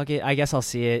 whatever. Fuck it. I guess I'll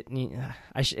see it.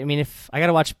 I mean, if I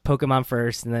gotta watch Pokemon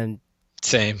first, and then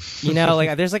Same. you know,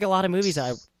 like there's like a lot of movies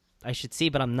I should see,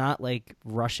 but I'm not like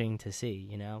rushing to see.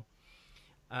 You know.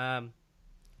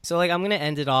 So like I'm gonna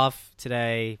end it off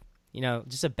today. You know,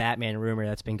 just a Batman rumor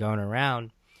that's been going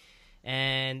around,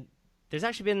 and there's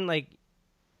actually been like,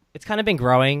 it's kind of been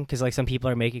growing because like some people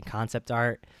are making concept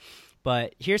art.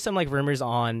 But here's some like rumors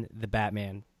on the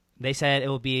Batman. They said it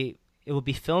will be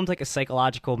filmed like a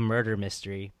psychological murder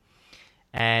mystery,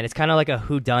 and it's kind of like a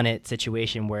whodunit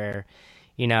situation where,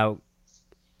 you know,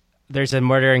 there's a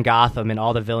murder in Gotham and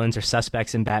all the villains are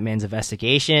suspects in Batman's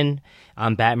investigation.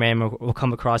 Batman will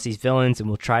come across these villains and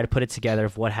will try to put it together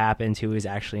of what happened, who is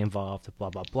actually involved, blah,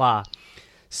 blah, blah.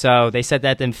 So they said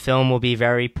that the film will be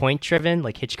very point-driven,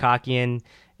 like Hitchcockian,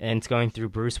 and it's going through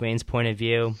Bruce Wayne's point of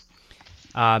view.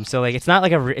 So like it's not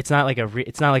like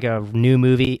a new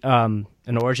movie,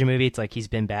 an origin movie. It's like he's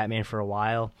been Batman for a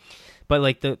while. But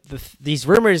like these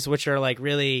rumors, which are like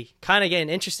really kind of getting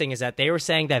interesting, is that they were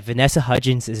saying that Vanessa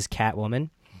Hudgens is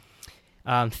Catwoman,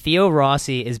 Theo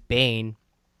Rossi is Bane,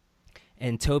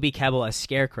 and Toby Kebbell as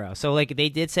Scarecrow. So like they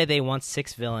did say they want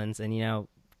 6 villains, and you know,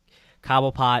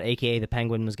 Cobblepot, aka the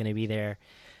Penguin, was going to be there.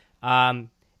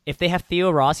 If they have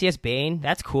Theo Rossi as Bane,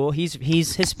 that's cool.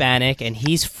 He's Hispanic, and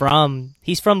he's from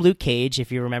Luke Cage, if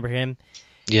you remember him.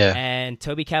 Yeah. And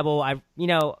Toby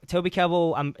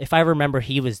Kebbell, if I remember,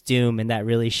 he was Doom in that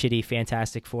really shitty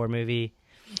Fantastic Four movie.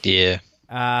 Yeah.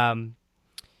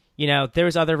 You know, there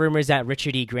was other rumors that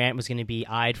Richard E. Grant was going to be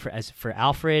eyed for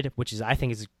Alfred, which I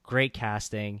think is great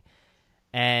casting.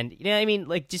 And you know, I mean,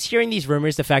 like just hearing these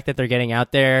rumors, the fact that they're getting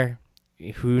out there,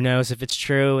 who knows if it's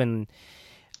true? And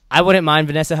I wouldn't mind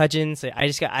Vanessa Hudgens.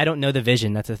 I don't know the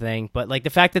vision. That's the thing. But like the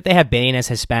fact that they have Bane as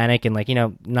Hispanic and like, you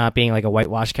know, not being like a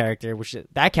whitewash character, which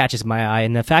that catches my eye.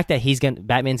 And the fact that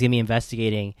Batman's gonna be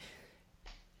investigating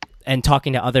and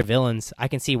talking to other villains, I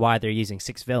can see why they're using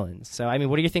 6 villains. So I mean,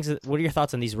 what are your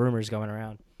thoughts on these rumors going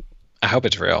around? I hope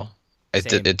it's real.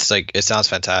 Same. It's like, it sounds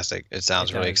fantastic. It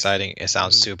sounds really exciting. It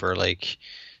sounds super like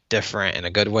different in a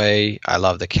good way. I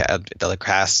love the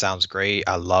cast sounds great.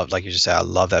 I love, like you just said, I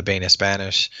love that Bane is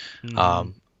Spanish.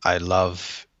 I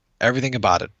love everything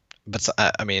about it. But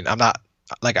I mean, I'm not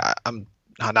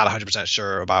 100%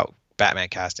 sure about Batman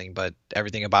casting, but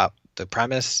everything about the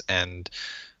premise, and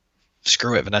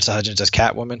screw it, Vanessa Hudgens as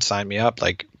Catwoman, sign me up.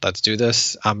 Like, let's do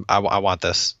this. I want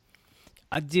this.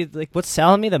 Dude, like what's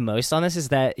selling me the most on this is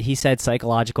that he said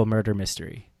psychological murder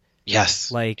mystery. Yes.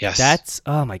 Like yes. That's,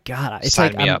 oh my God. It's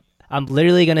sign like me up. I'm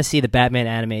literally going to see the Batman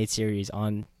animated series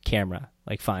on camera,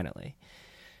 like finally.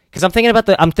 Cuz I'm thinking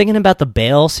about the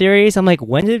Bale series. I'm like,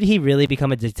 when did he really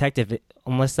become a detective?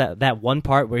 Unless that one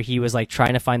part where he was like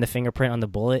trying to find the fingerprint on the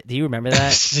bullet. Do you remember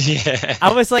that? Yeah.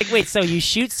 I was like, wait, so you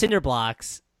shoot cinder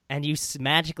blocks and you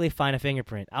magically find a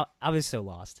fingerprint. I was so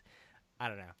lost. I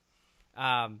don't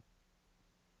know.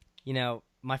 You know,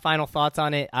 my final thoughts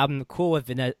on it, I'm cool with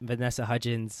Vanessa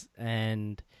Hudgens,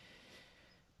 and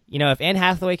you know, if Anne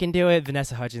Hathaway can do it,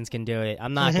 Vanessa Hudgens can do it.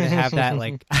 I'm not gonna have that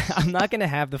like I'm not gonna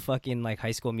have the fucking like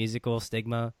High School Musical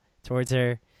stigma towards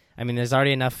her. I mean, there's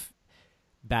already enough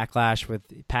backlash with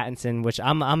Pattinson, which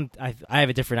I have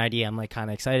a different idea. I'm like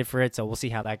kind of excited for it, so we'll see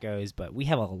how that goes. But we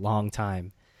have a long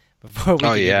time before we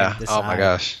can even decide. Oh my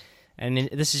gosh. And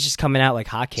this is just coming out like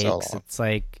hotcakes. So it's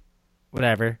like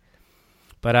whatever.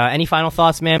 But any final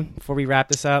thoughts, man, before we wrap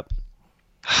this up?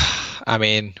 I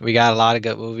mean, we got a lot of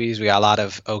good movies. We got a lot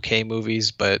of okay movies,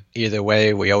 but either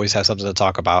way, we always have something to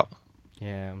talk about.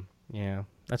 Yeah,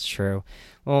 that's true.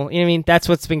 Well, you know what I mean? That's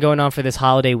what's been going on for this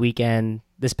holiday weekend,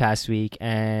 this past week.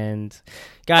 And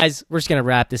guys, we're just going to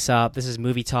wrap this up. This is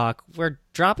Movie Talk. We're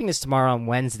dropping this tomorrow on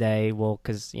Wednesday. Well,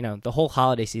 because, you know, the whole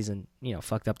holiday season, you know,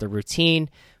 fucked up the routine.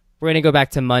 We're going to go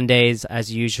back to Mondays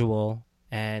as usual.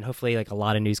 And hopefully, like, a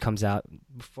lot of news comes out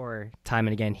before time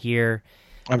and again here.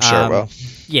 I'm sure it will.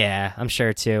 Yeah, I'm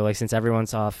sure too. Like, since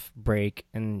everyone's off break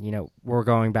and, you know, we're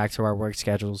going back to our work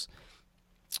schedules,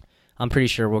 I'm pretty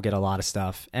sure we'll get a lot of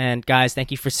stuff. And, guys,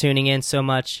 thank you for tuning in so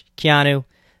much. Keanu,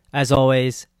 as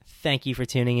always, thank you for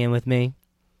tuning in with me.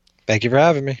 Thank you for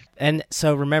having me. And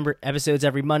so remember, episodes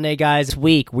every Monday, guys. This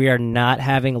week, we are not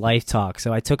having Life Talk.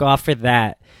 So I took off for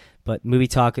that. But Movie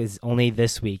Talk is only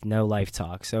this week, no Life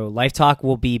Talk. So Life Talk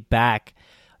will be back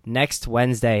next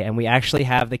Wednesday, and we actually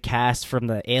have the cast from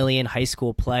the Alien High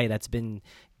School play that's been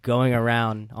going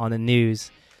around on the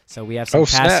news. So we have some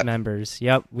cast snap. members.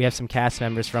 Yep, we have some cast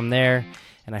members from there,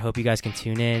 and I hope you guys can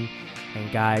tune in.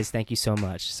 And guys, thank you so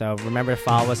much. So remember to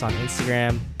follow us on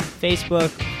Instagram,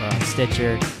 Facebook, or on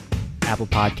Stitcher, Apple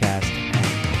Podcast, and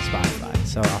Spotify.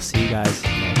 So I'll see you guys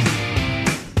next